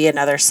have to be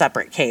another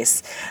separate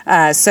case.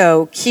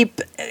 So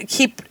keep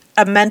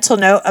a mental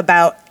note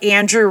about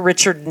Andrew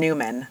Richard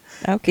Newman.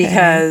 Okay.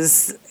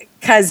 Because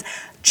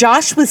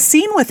Josh was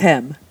seen with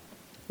him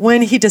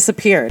when he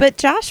disappeared. But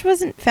Josh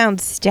wasn't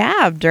found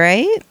stabbed,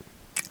 right?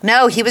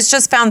 No, he was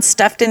just found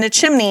stuffed in a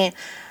chimney.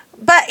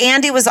 But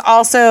Andy was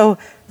also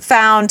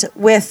found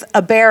with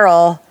a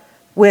barrel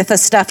with a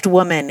stuffed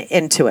woman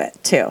into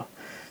it, too.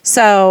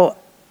 So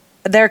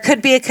there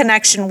could be a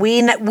connection.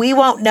 We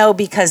won't know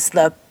because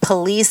the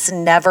police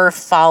never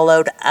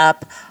followed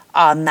up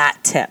on that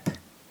tip.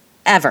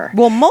 Ever.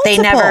 Well, multiple.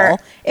 They never,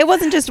 it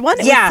wasn't just one.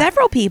 It was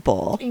several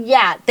people.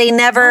 Yeah. They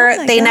never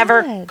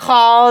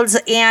called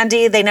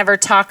Andy. They never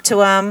talked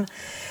to him.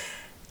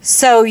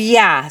 So,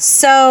 yeah.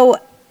 So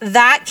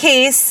that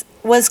case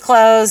was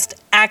closed.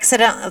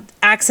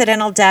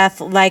 Accidental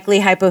death, likely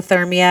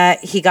hypothermia.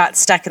 He got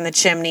stuck in the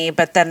chimney,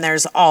 but then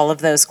there's all of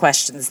those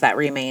questions that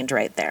remained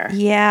right there.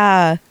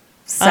 Yeah.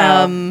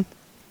 So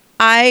I'm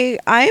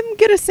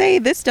gonna say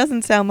this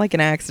doesn't sound like an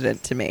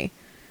accident to me.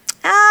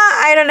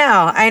 I don't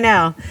know. I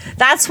know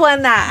that's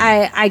one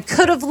that I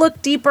could have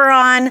looked deeper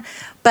on,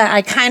 but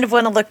I kind of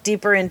want to look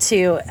deeper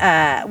into.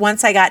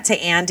 Once I got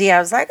to Andy, I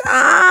was like,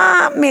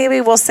 maybe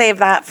we'll save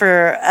that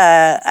for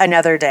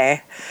another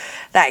day.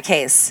 That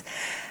case.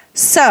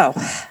 So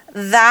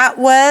that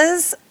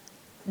was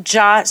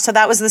Josh. So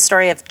that was the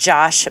story of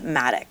Josh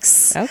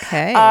Maddox.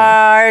 Okay.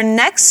 Our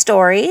next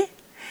story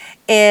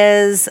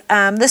is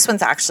this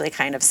one's actually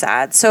kind of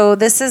sad. So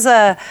this is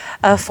a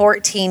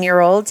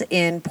 14-year-old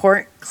in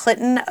Port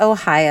Clinton,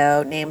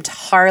 Ohio, named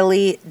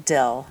Harley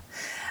Dill.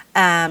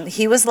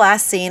 He was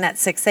last seen at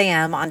 6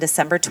 a.m. on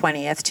December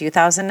 20th,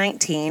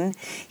 2019.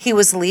 He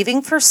was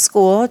leaving for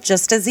school,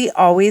 just as he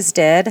always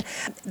did.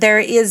 There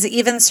is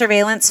even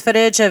surveillance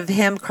footage of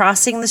him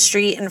crossing the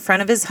street in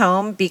front of his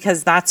home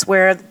because that's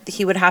where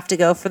he would have to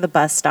go for the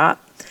bus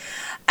stop.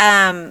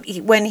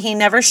 When he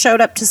never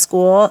showed up to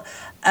school,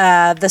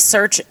 the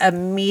search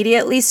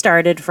immediately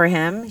started for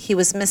him. He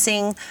was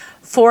missing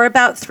for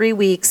about 3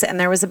 weeks, and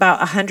there was about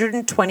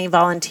 120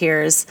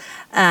 volunteers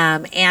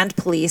and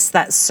police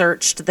that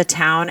searched the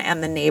town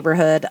and the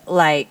neighborhood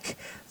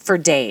for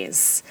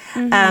days.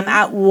 Mm-hmm.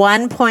 At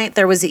one point,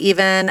 there was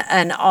even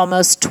an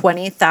almost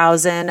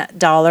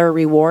 $20,000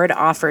 reward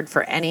offered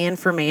for any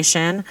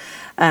information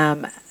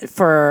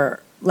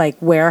for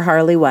where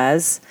Harley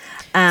was.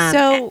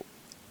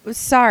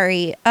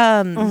 Sorry.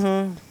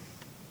 Mm-hmm.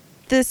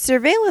 The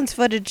surveillance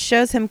footage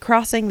shows him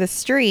crossing the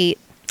street.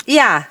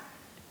 Yeah.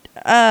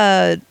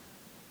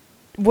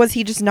 Was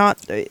he just not?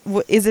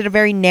 Is it a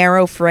very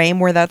narrow frame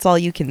where that's all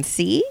you can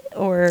see,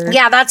 or?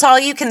 Yeah, that's all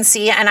you can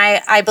see, and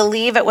I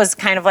believe it was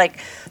kind of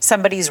like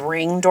somebody's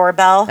Ring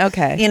doorbell.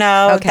 Okay.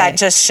 That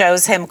just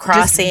shows him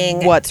crossing.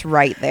 Just what's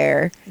right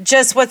there.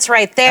 Just what's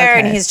right there, okay.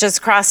 And he's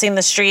just crossing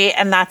the street,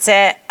 and that's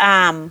it.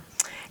 And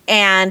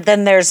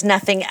then there's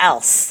nothing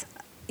else.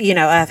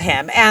 Of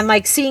him.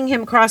 And seeing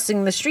him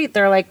crossing the street,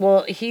 they're like,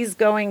 well, he's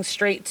going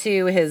straight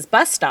to his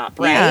bus stop,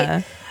 right?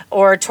 Yeah.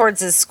 Or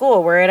towards his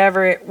school,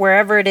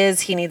 wherever it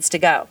is he needs to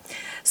go.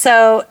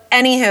 So,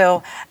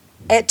 anywho,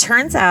 it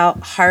turns out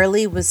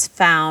Harley was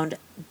found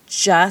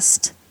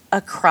just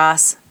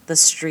across the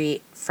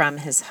street from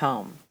his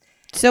home.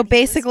 So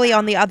basically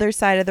on the other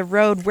side of the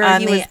road where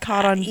he was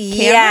caught on camera?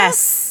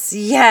 Yes.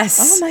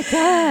 Oh, my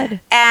God.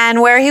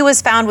 And where he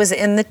was found was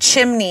in the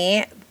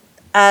chimney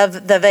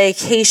of the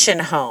vacation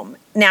home.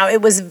 Now,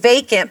 it was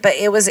vacant, but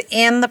it was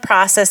in the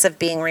process of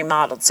being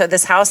remodeled. So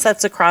this house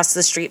that's across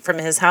the street from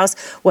his house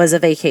was a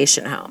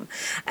vacation home.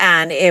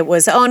 And it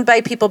was owned by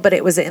people, but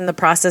it was in the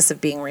process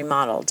of being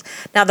remodeled.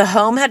 Now, the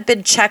home had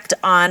been checked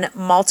on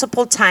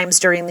multiple times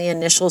during the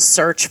initial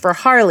search for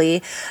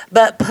Harley,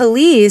 but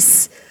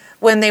police,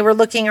 when they were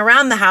looking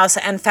around the house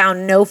and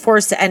found no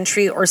forced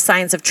entry or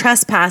signs of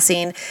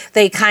trespassing,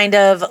 they kind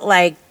of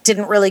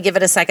didn't really give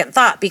it a second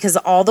thought because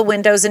all the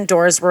windows and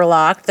doors were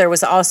locked. There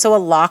was also a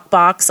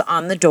lockbox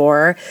on the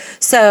door.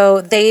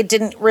 So they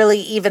didn't really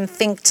even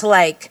think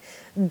to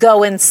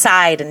go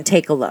inside and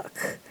take a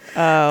look.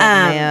 Oh,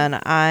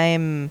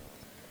 man.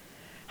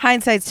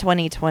 Hindsight's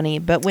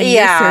 20/20, but when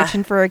you're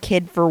searching for a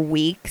kid for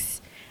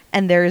weeks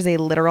and there's a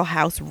literal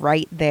house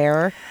right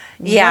there,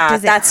 yeah, what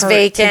does it that's hurt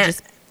vacant. to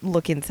just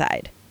look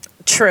inside?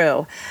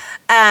 True.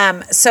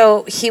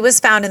 So he was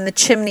found in the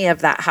chimney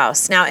of that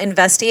house. Now,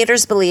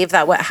 investigators believe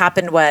that what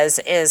happened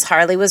is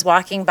Harley was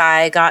walking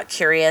by, got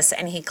curious,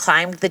 and he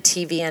climbed the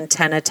TV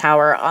antenna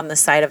tower on the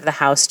side of the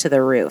house to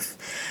the roof.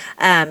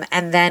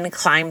 and then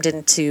climbed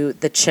into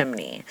the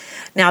chimney.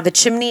 Now, the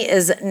chimney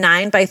is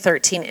 9 by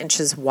 13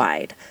 inches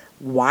wide.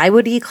 Why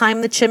would he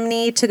climb the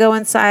chimney to go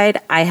inside?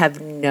 I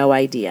have no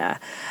idea.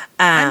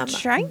 I'm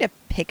trying to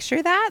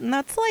picture that, and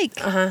that's like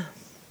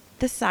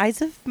the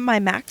size of my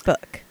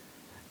MacBook.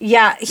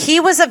 Yeah, he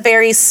was a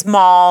very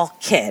small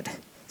kid.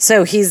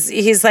 So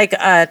he's like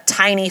a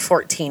tiny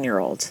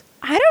 14-year-old.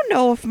 I don't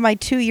know if my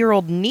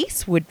 2-year-old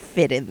niece would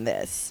fit in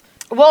this.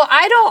 Well,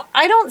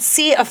 I don't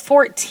see a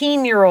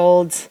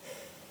 14-year-old.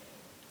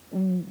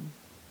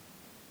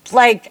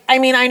 Like, I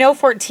mean, I know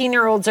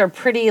 14-year-olds are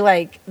pretty,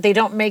 like, they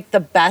don't make the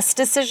best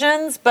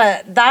decisions,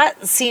 but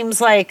that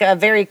seems like a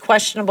very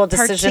questionable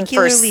decision.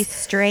 Particularly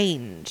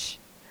strange.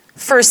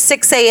 For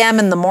 6 a.m.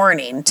 in the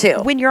morning, too.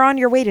 When you're on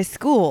your way to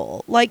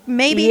school. Like,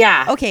 maybe,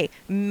 yeah. Okay,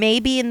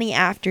 maybe in the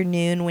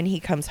afternoon when he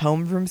comes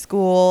home from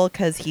school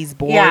because he's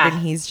bored and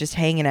he's just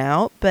hanging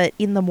out. But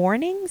in the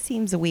morning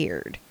seems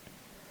weird.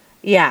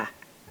 Yeah.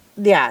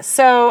 Yeah.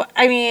 So,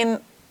 I mean,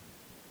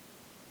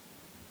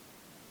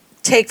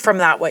 take from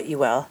that what you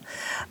will.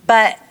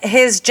 But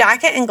his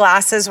jacket and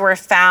glasses were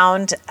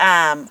found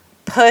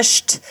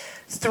pushed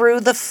through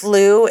the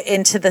flue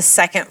into the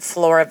second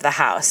floor of the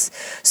house.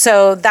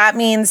 So that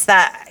means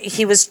that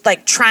he was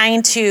like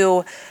trying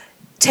to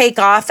take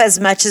off as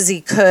much as he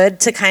could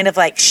to kind of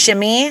like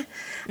shimmy.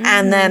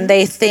 And then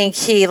they think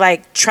he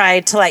like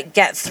tried to like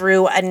get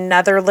through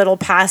another little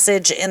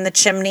passage in the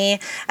chimney.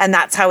 And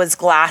that's how his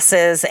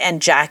glasses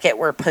and jacket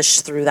were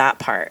pushed through that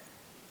part.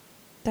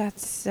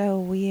 That's so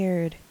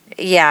weird.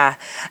 Yeah.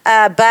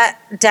 But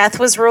death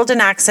was ruled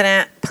an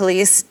accident.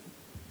 Police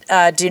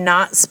do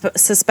not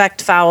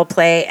suspect foul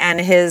play, and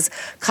his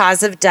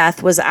cause of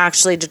death was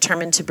actually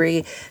determined to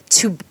be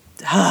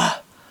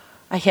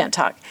I can't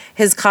talk.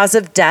 His cause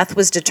of death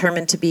was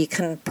determined to be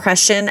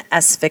compression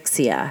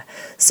asphyxia.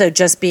 So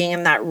just being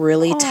in that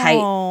really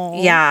tight,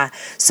 yeah.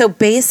 So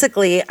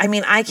basically, I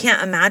mean, I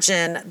can't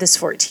imagine this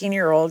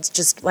 14-year-old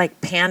just like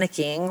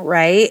panicking,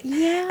 right?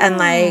 Yeah. And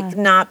like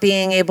not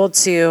being able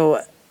to,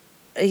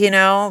 you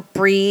know,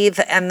 breathe,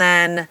 and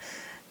then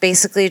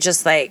basically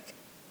just like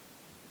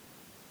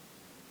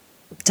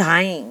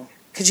dying.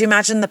 Could you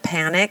imagine the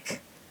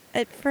panic?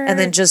 And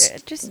then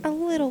just a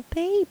little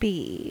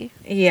baby.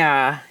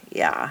 Yeah,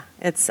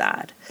 it's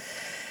sad.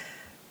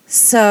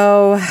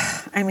 So,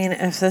 I mean,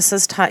 if this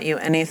has taught you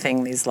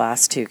anything, these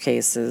last two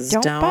cases,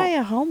 don't buy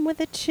a home with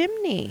a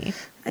chimney.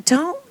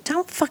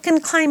 Don't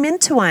fucking climb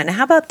into one.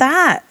 How about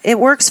that? It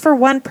works for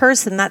one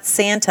person. That's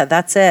Santa.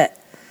 That's it.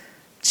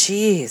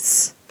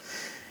 Jeez.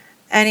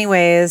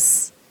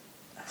 Anyways,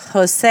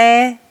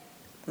 Jose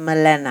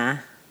Melena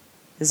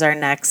is our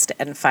next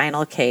and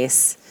final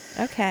case.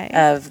 Okay.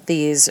 Of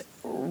these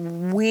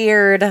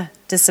weird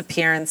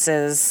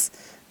disappearances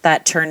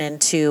that turn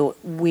into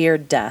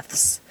weird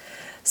deaths.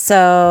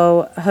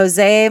 So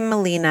Jose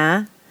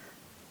Melena,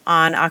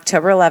 on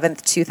October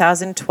 11th,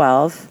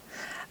 2012,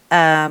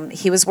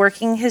 he was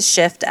working his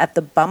shift at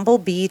the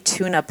Bumblebee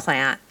Tuna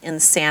Plant in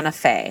Santa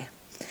Fe.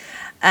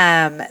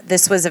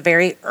 This was a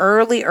very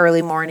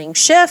early morning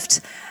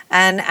shift,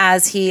 and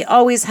as he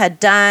always had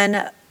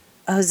done,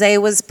 Jose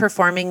was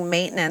performing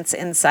maintenance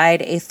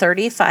inside a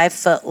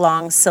 35-foot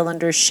long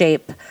cylinder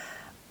shape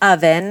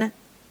oven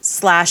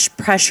 /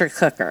 pressure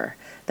cooker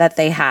that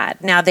they had.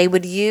 Now, they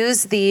would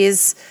use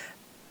these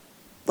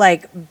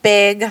like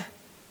big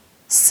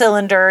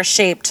cylinder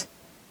shaped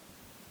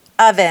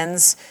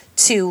ovens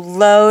to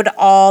load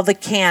all the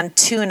canned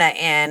tuna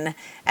in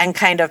and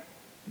kind of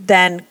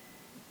then,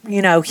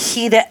 you know,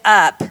 heat it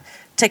up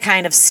to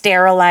kind of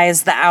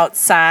sterilize the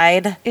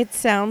outside. It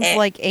sounds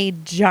like a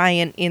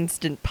giant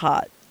Instant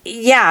Pot.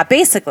 Yeah,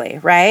 basically,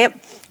 right?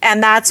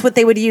 And that's what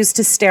they would use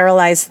to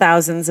sterilize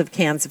thousands of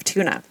cans of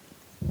tuna.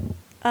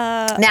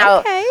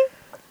 Okay.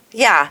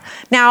 Yeah.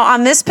 Now,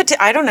 on this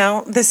I don't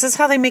know. This is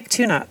how they make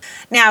tuna.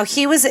 Now,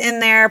 he was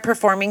in there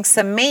performing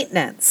some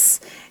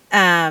maintenance.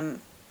 And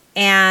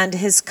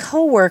his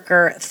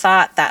coworker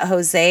thought that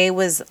Jose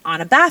was on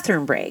a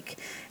bathroom break,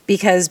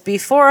 because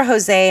before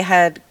Jose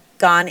had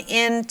gone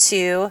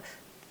into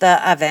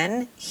the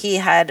oven, he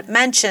had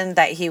mentioned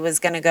that he was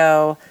going to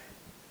go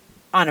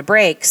on a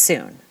break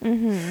soon.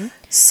 Mm-hmm.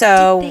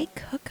 So did they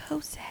cook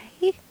Jose?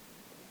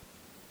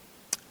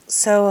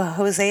 So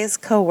Jose's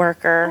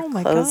coworker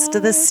closed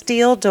the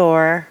steel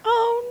door.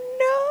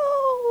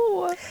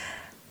 Oh no!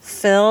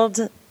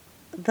 Filled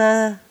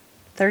the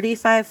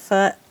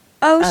 35-foot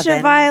OSHA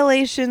oven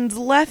violations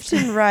left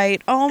and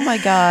right. Oh my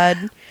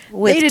God!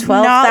 With they did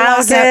not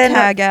lock that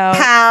tag out.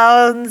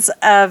 pounds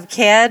of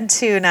canned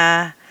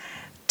tuna,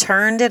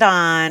 turned it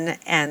on,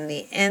 and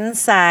the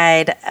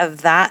inside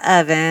of that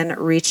oven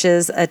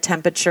reaches a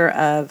temperature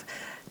of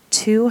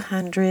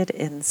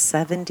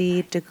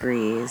 270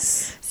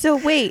 degrees. So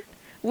wait,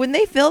 when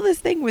they fill this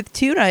thing with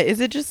tuna, is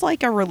it just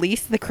like a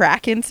release the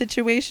Kraken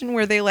situation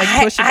where they like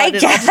push a button and it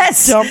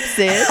just dumps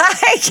in?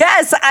 I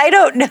guess. I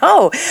don't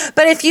know.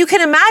 But if you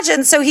can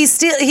imagine, so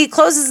he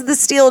closes the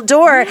steel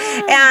door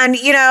and,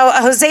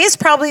 Jose's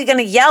probably going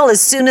to yell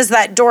as soon as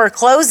that door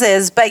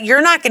closes, but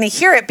you're not going to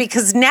hear it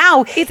because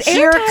now it's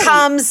here airtight.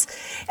 comes,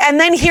 and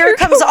then here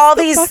comes all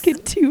these fucking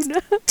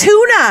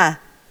tuna.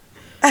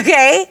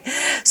 Okay.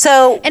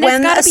 So and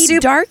it's got to be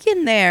dark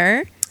in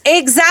there.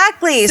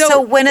 Exactly.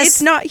 So when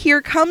it's not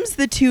here comes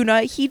the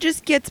tuna, he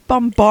just gets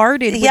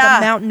bombarded with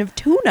a mountain of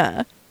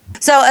tuna.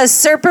 So a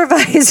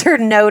supervisor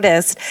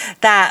noticed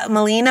that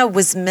Molina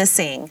was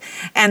missing.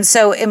 And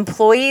so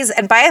employees,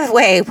 and by the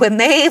way, when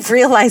they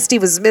realized he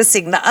was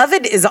missing, the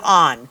oven is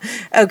on.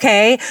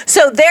 Okay.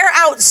 So they're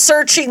out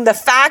searching the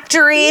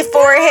factory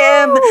for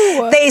him.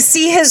 They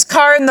see his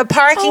car in the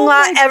parking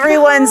lot.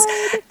 Everyone's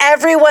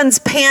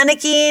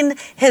panicking.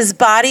 His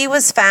body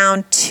was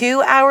found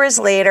 2 hours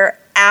later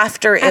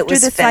after it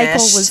was the finished.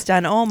 cycle was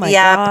done. Oh my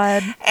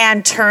God.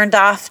 And turned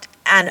off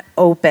and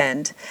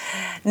opened.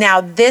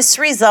 Now, this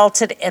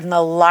resulted in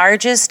the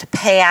largest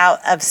payout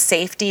of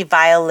safety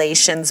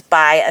violations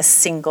by a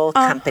single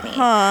company.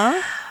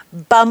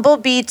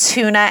 Bumblebee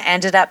Tuna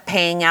ended up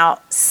paying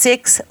out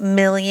 $6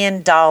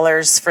 million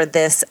for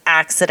this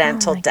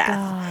accidental death.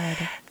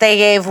 God. They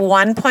gave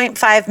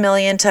 $1.5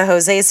 million to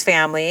Jose's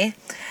family.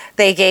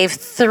 They gave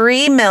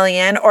 $3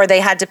 million, or they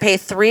had to pay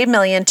 $3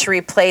 million to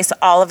replace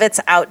all of its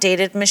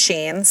outdated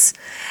machines.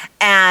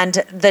 And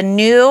the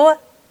new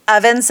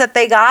ovens that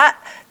they got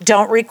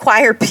don't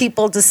require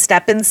people to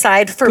step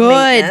inside for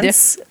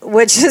maintenance,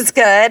 which is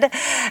good.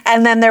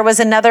 And then there was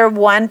another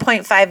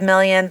 $1.5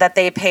 million that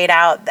they paid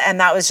out, and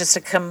that was just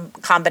a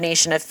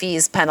combination of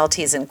fees,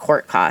 penalties, and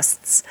court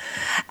costs.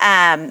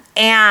 And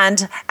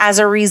as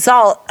a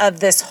result of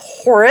this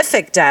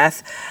horrific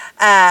death,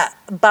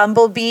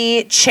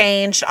 Bumblebee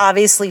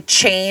obviously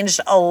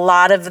changed a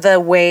lot of the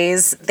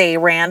ways they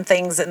ran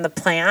things in the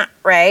plant,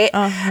 right?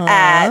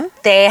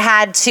 They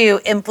had to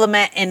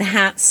implement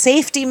enhanced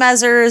safety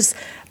measures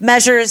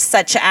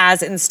such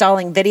as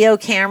installing video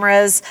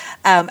cameras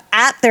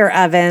at their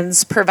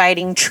ovens,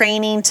 providing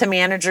training to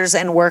managers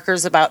and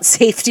workers about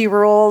safety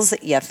rules,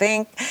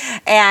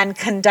 and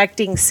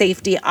conducting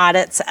safety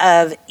audits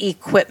of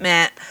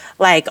equipment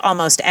like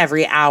almost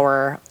every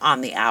hour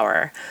on the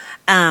hour.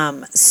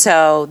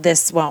 So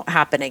this won't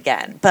happen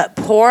again. But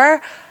poor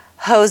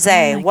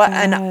Jose, what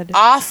an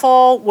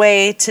awful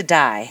way to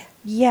die.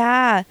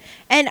 Yeah.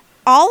 And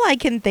all I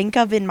can think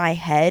of in my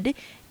head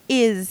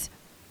is,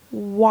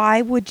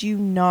 why would you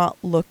not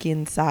look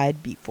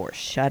inside before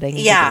shutting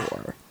the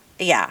door?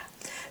 Yeah.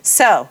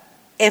 So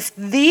if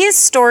these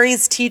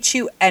stories teach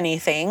you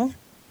anything,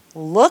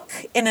 look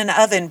in an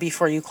oven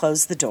before you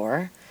close the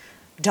door.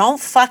 Don't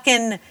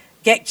fucking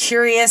get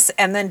curious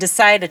and then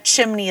decide a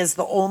chimney is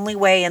the only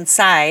way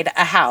inside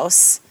a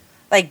house.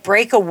 Like,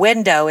 break a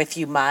window if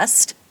you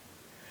must.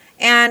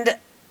 And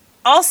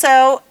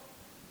also,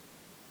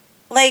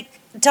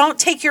 don't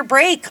take your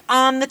break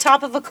on the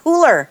top of a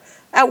cooler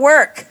at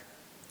work.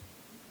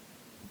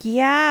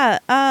 Yeah.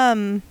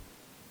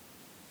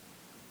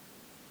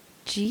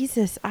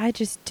 Jesus, I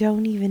just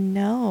don't even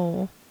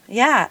know.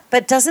 Yeah.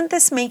 But doesn't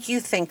this make you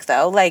think,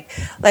 though? Like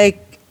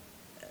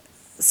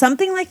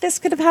something like this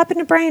could have happened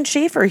to Brian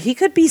Schaefer. He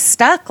could be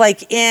stuck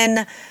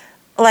in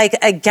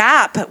a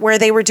gap where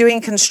they were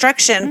doing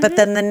construction, but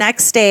then the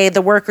next day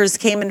the workers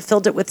came and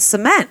filled it with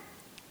cement.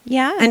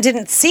 Yeah. And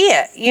didn't see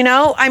it.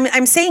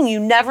 I'm saying you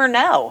never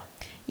know.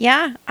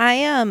 Yeah,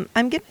 I'm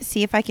going to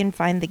see if I can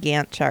find the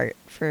Gantt chart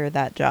for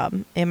that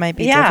job. It might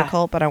be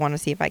difficult, but I want to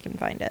see if I can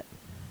find it.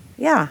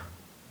 Yeah.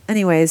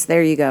 Anyways,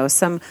 there you go.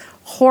 Some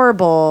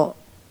horrible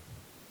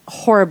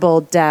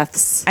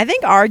deaths. I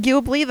think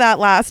arguably that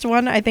last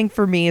one, I think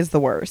for me is the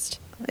worst.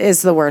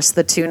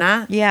 The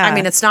tuna? Yeah. I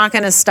mean, it's not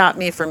going to stop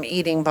me from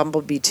eating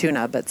Bumblebee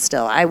tuna, but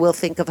still, I will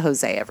think of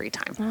Jose every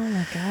time. Oh,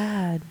 my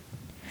God.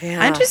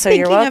 Yeah, I'm just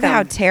thinking of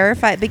how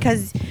terrified,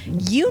 because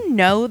you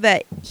know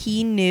that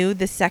he knew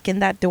the second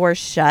that door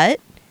shut,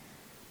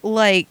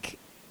 he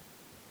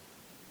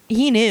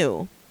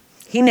knew.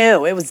 He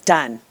knew it was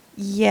done.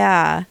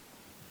 Yeah.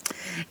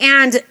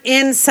 And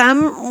in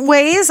some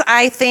ways,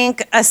 I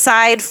think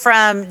aside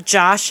from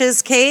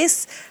Josh's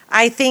case,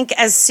 I think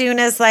as soon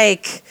as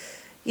Larry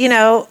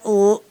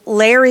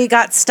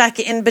got stuck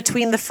in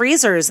between the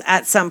freezers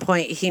at some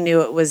point, he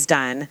knew it was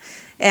done.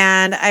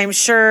 And I'm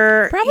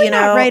sure, probably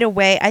not right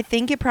away. I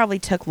think it probably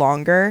took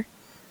longer.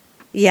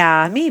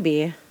 Yeah,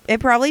 maybe.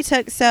 It probably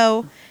took,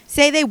 so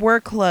say they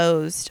were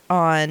closed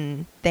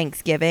on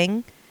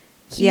Thanksgiving.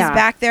 He's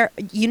back there,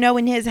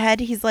 in his head,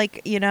 he's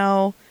like,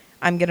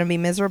 I'm going to be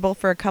miserable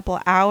for a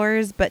couple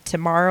hours, but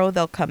tomorrow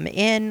they'll come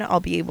in. I'll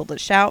be able to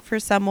shout for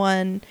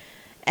someone.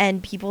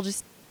 And people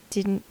just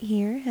didn't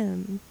hear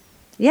him.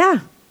 Yeah.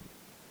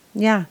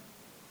 Yeah.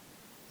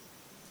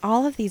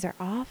 All of these are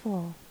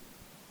awful.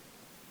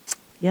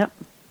 Yep.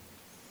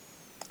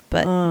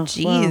 But,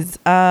 geez.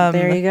 Well,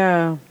 there you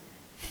go.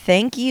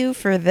 Thank you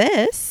for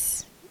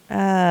this.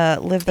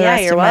 live the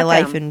rest of my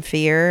life in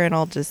fear, and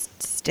I'll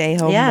just stay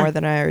home more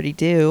than I already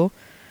do.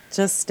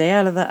 Just stay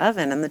out of the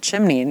oven and the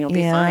chimney, and you'll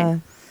be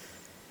fine.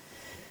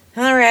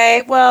 All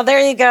right. Well,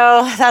 there you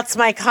go. That's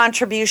my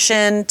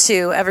contribution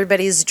to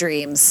everybody's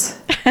dreams.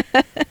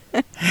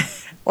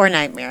 Or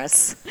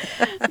nightmares.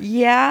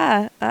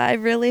 Yeah. I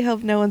really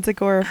hope no one's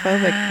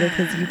agoraphobic,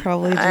 because you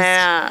probably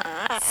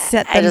just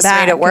set them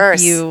back made it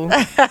worse.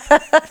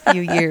 a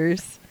few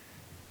years.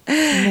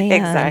 Man.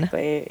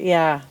 Exactly.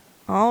 Yeah.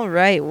 All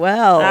right.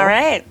 Well. All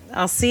right.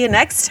 I'll see you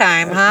next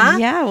time, huh?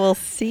 Yeah, we'll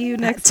see you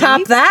next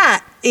Top week.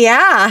 that.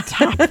 Yeah.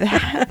 Top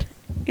that.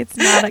 It's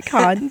not a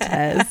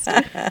contest.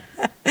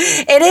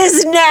 It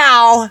is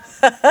now.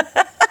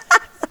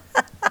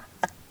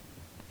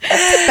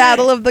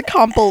 Battle of the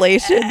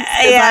compilations.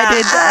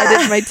 I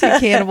did my 2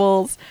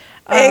 cannibals.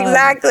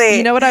 Exactly.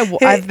 You know what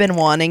I've been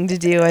wanting to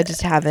do? I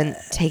just haven't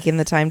taken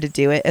the time to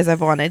do it. Is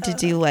I've wanted to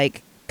do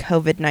like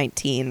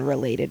COVID-19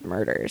 related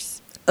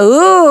murders.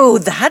 Ooh,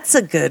 that's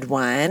a good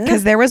one.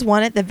 Because there was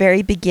one at the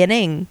very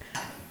beginning.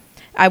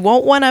 I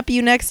won't one up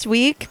you next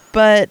week,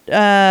 but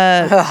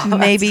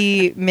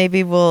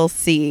maybe we'll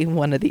see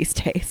one of these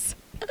days.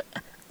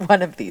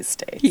 One of these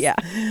days. Yeah.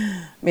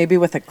 Maybe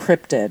with a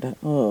cryptid.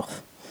 Ugh.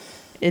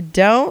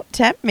 Don't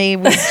tempt me.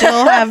 We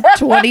still have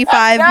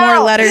 25 more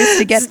letters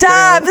to get through.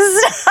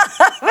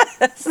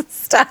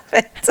 Stop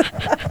it.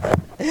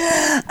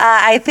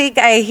 I think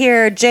I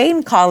hear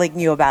Jane calling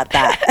you about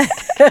that.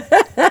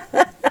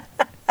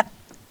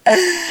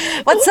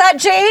 What's that,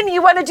 Jane?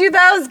 You want to do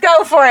those?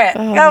 Go for it.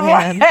 Go for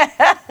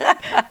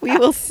it. We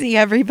will see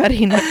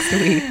everybody next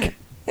week.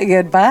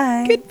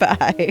 Goodbye.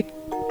 Goodbye.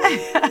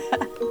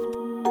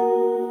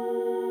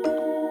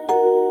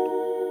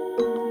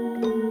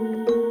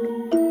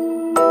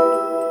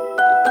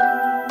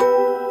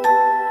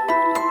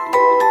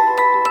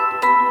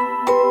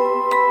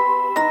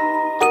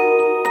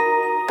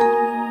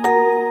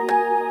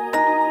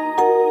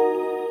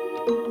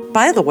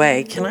 By the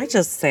way, can I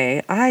just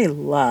say, I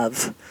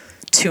love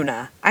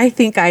tuna. I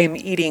think I am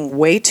eating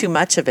way too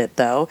much of it,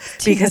 though,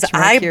 because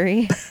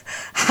I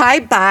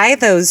buy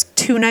those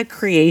tuna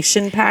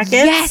creation packets.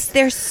 Yes,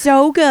 they're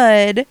so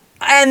good.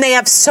 And they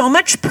have so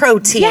much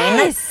protein.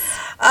 Yes.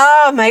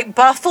 Oh, my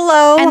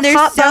buffalo. And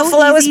hot so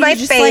buffalo is my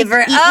just,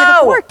 favorite. Like, eat with a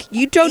fork.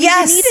 You don't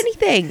even need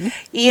anything.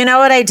 You know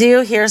what I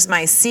do? Here's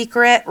my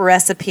secret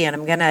recipe, and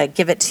I'm going to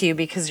give it to you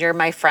because you're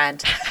my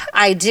friend.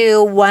 I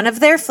do one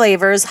of their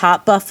flavors,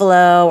 hot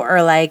buffalo,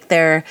 or like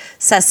their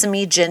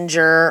sesame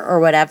ginger or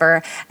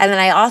whatever. And then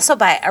I also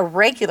buy a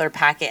regular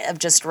packet of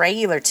just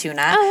regular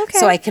tuna. Oh, okay.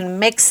 So I can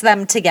mix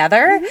them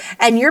together. Mm-hmm.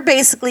 And you're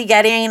basically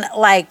getting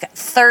like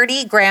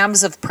 30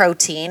 grams of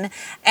protein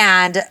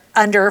and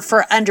under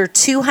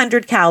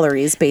 200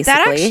 calories, basically.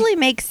 That actually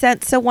makes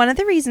sense. So one of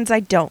the reasons I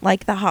don't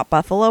like the hot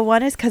buffalo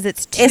one is because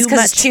it's too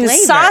much too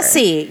flavor.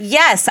 Saucy.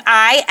 Yes,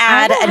 I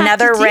add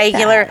another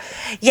regular.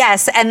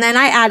 Yes, and then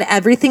I add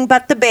everything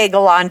but the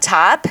bagel on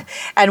top,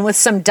 and with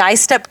some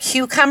diced up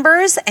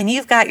cucumbers, and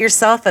you've got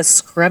yourself a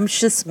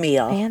scrumptious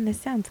meal. Man,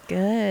 this sounds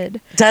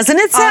good. Doesn't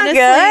it sound Honestly,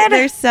 good?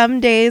 There's some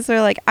days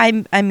where like I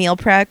meal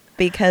prep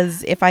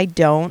because if I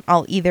don't,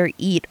 I'll either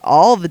eat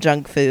all the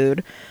junk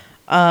food,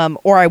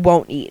 or I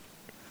won't eat.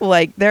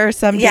 Like, there are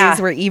some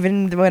days where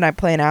even when I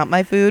plan out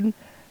my food,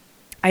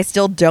 I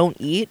still don't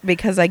eat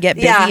because I get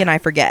busy and I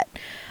forget.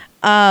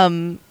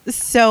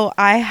 So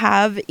I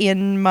have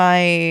in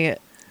the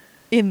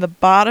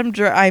bottom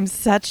drawer, I'm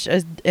such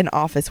an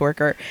office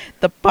worker.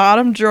 The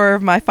bottom drawer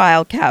of my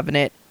file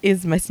cabinet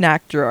is my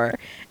snack drawer.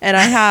 And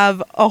I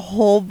have a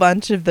whole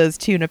bunch of those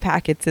tuna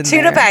packets in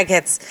there. Tuna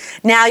packets.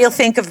 Now you'll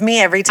think of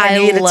me every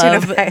time you eat a tuna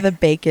packet. I love the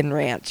Bacon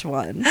Ranch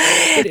one.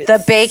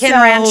 The Bacon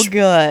Ranch. So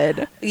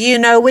good. You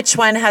know which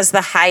one has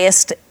the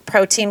highest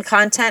protein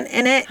content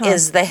in it?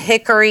 Is the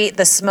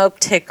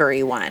smoked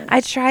hickory one.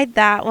 I tried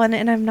that one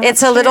and I'm not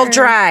It's a little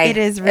dry. It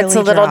is really It's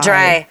a little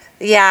dry.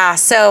 Yeah.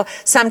 So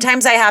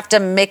sometimes I have to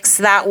mix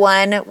that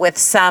one with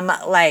some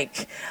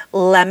like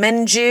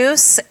lemon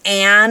juice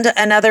and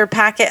another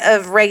packet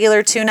of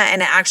regular tuna,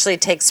 and it actually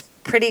tastes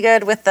pretty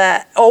good with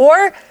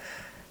or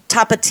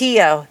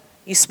tapatio.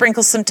 You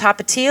sprinkle some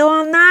tapatio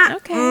on that.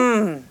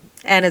 Okay.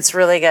 And it's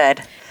really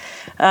good.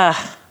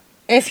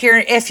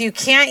 If you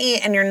can't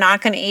eat and you're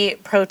not going to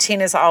eat,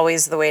 protein is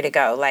always the way to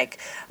go. Like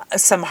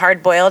some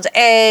hard-boiled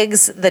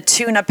eggs, the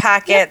tuna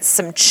packets,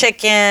 some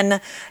chicken.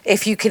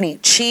 If you can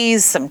eat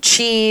cheese, some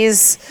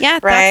cheese. Yeah,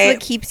 right? That's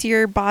what keeps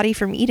your body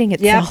from eating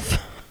itself.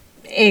 Yep.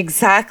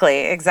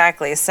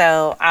 Exactly.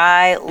 So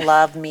I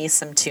love me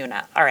some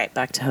tuna. All right,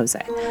 back to Jose.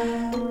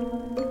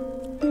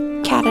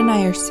 Kat and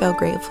I are so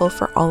grateful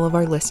for all of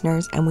our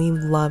listeners, and we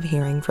love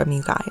hearing from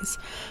you guys.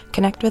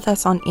 Connect with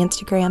us on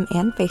Instagram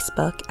and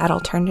Facebook at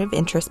Alternative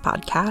Interest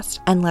Podcast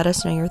and let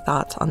us know your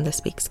thoughts on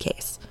this week's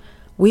case.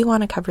 We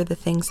want to cover the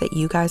things that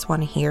you guys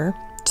want to hear,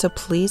 so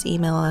please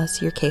email us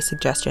your case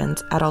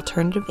suggestions at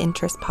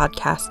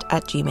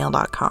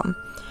alternativeinterestpodcast@gmail.com.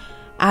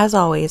 As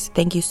always,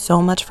 thank you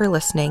so much for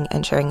listening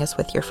and sharing us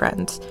with your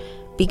friends.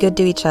 Be good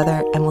to each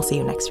other, and we'll see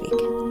you next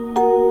week.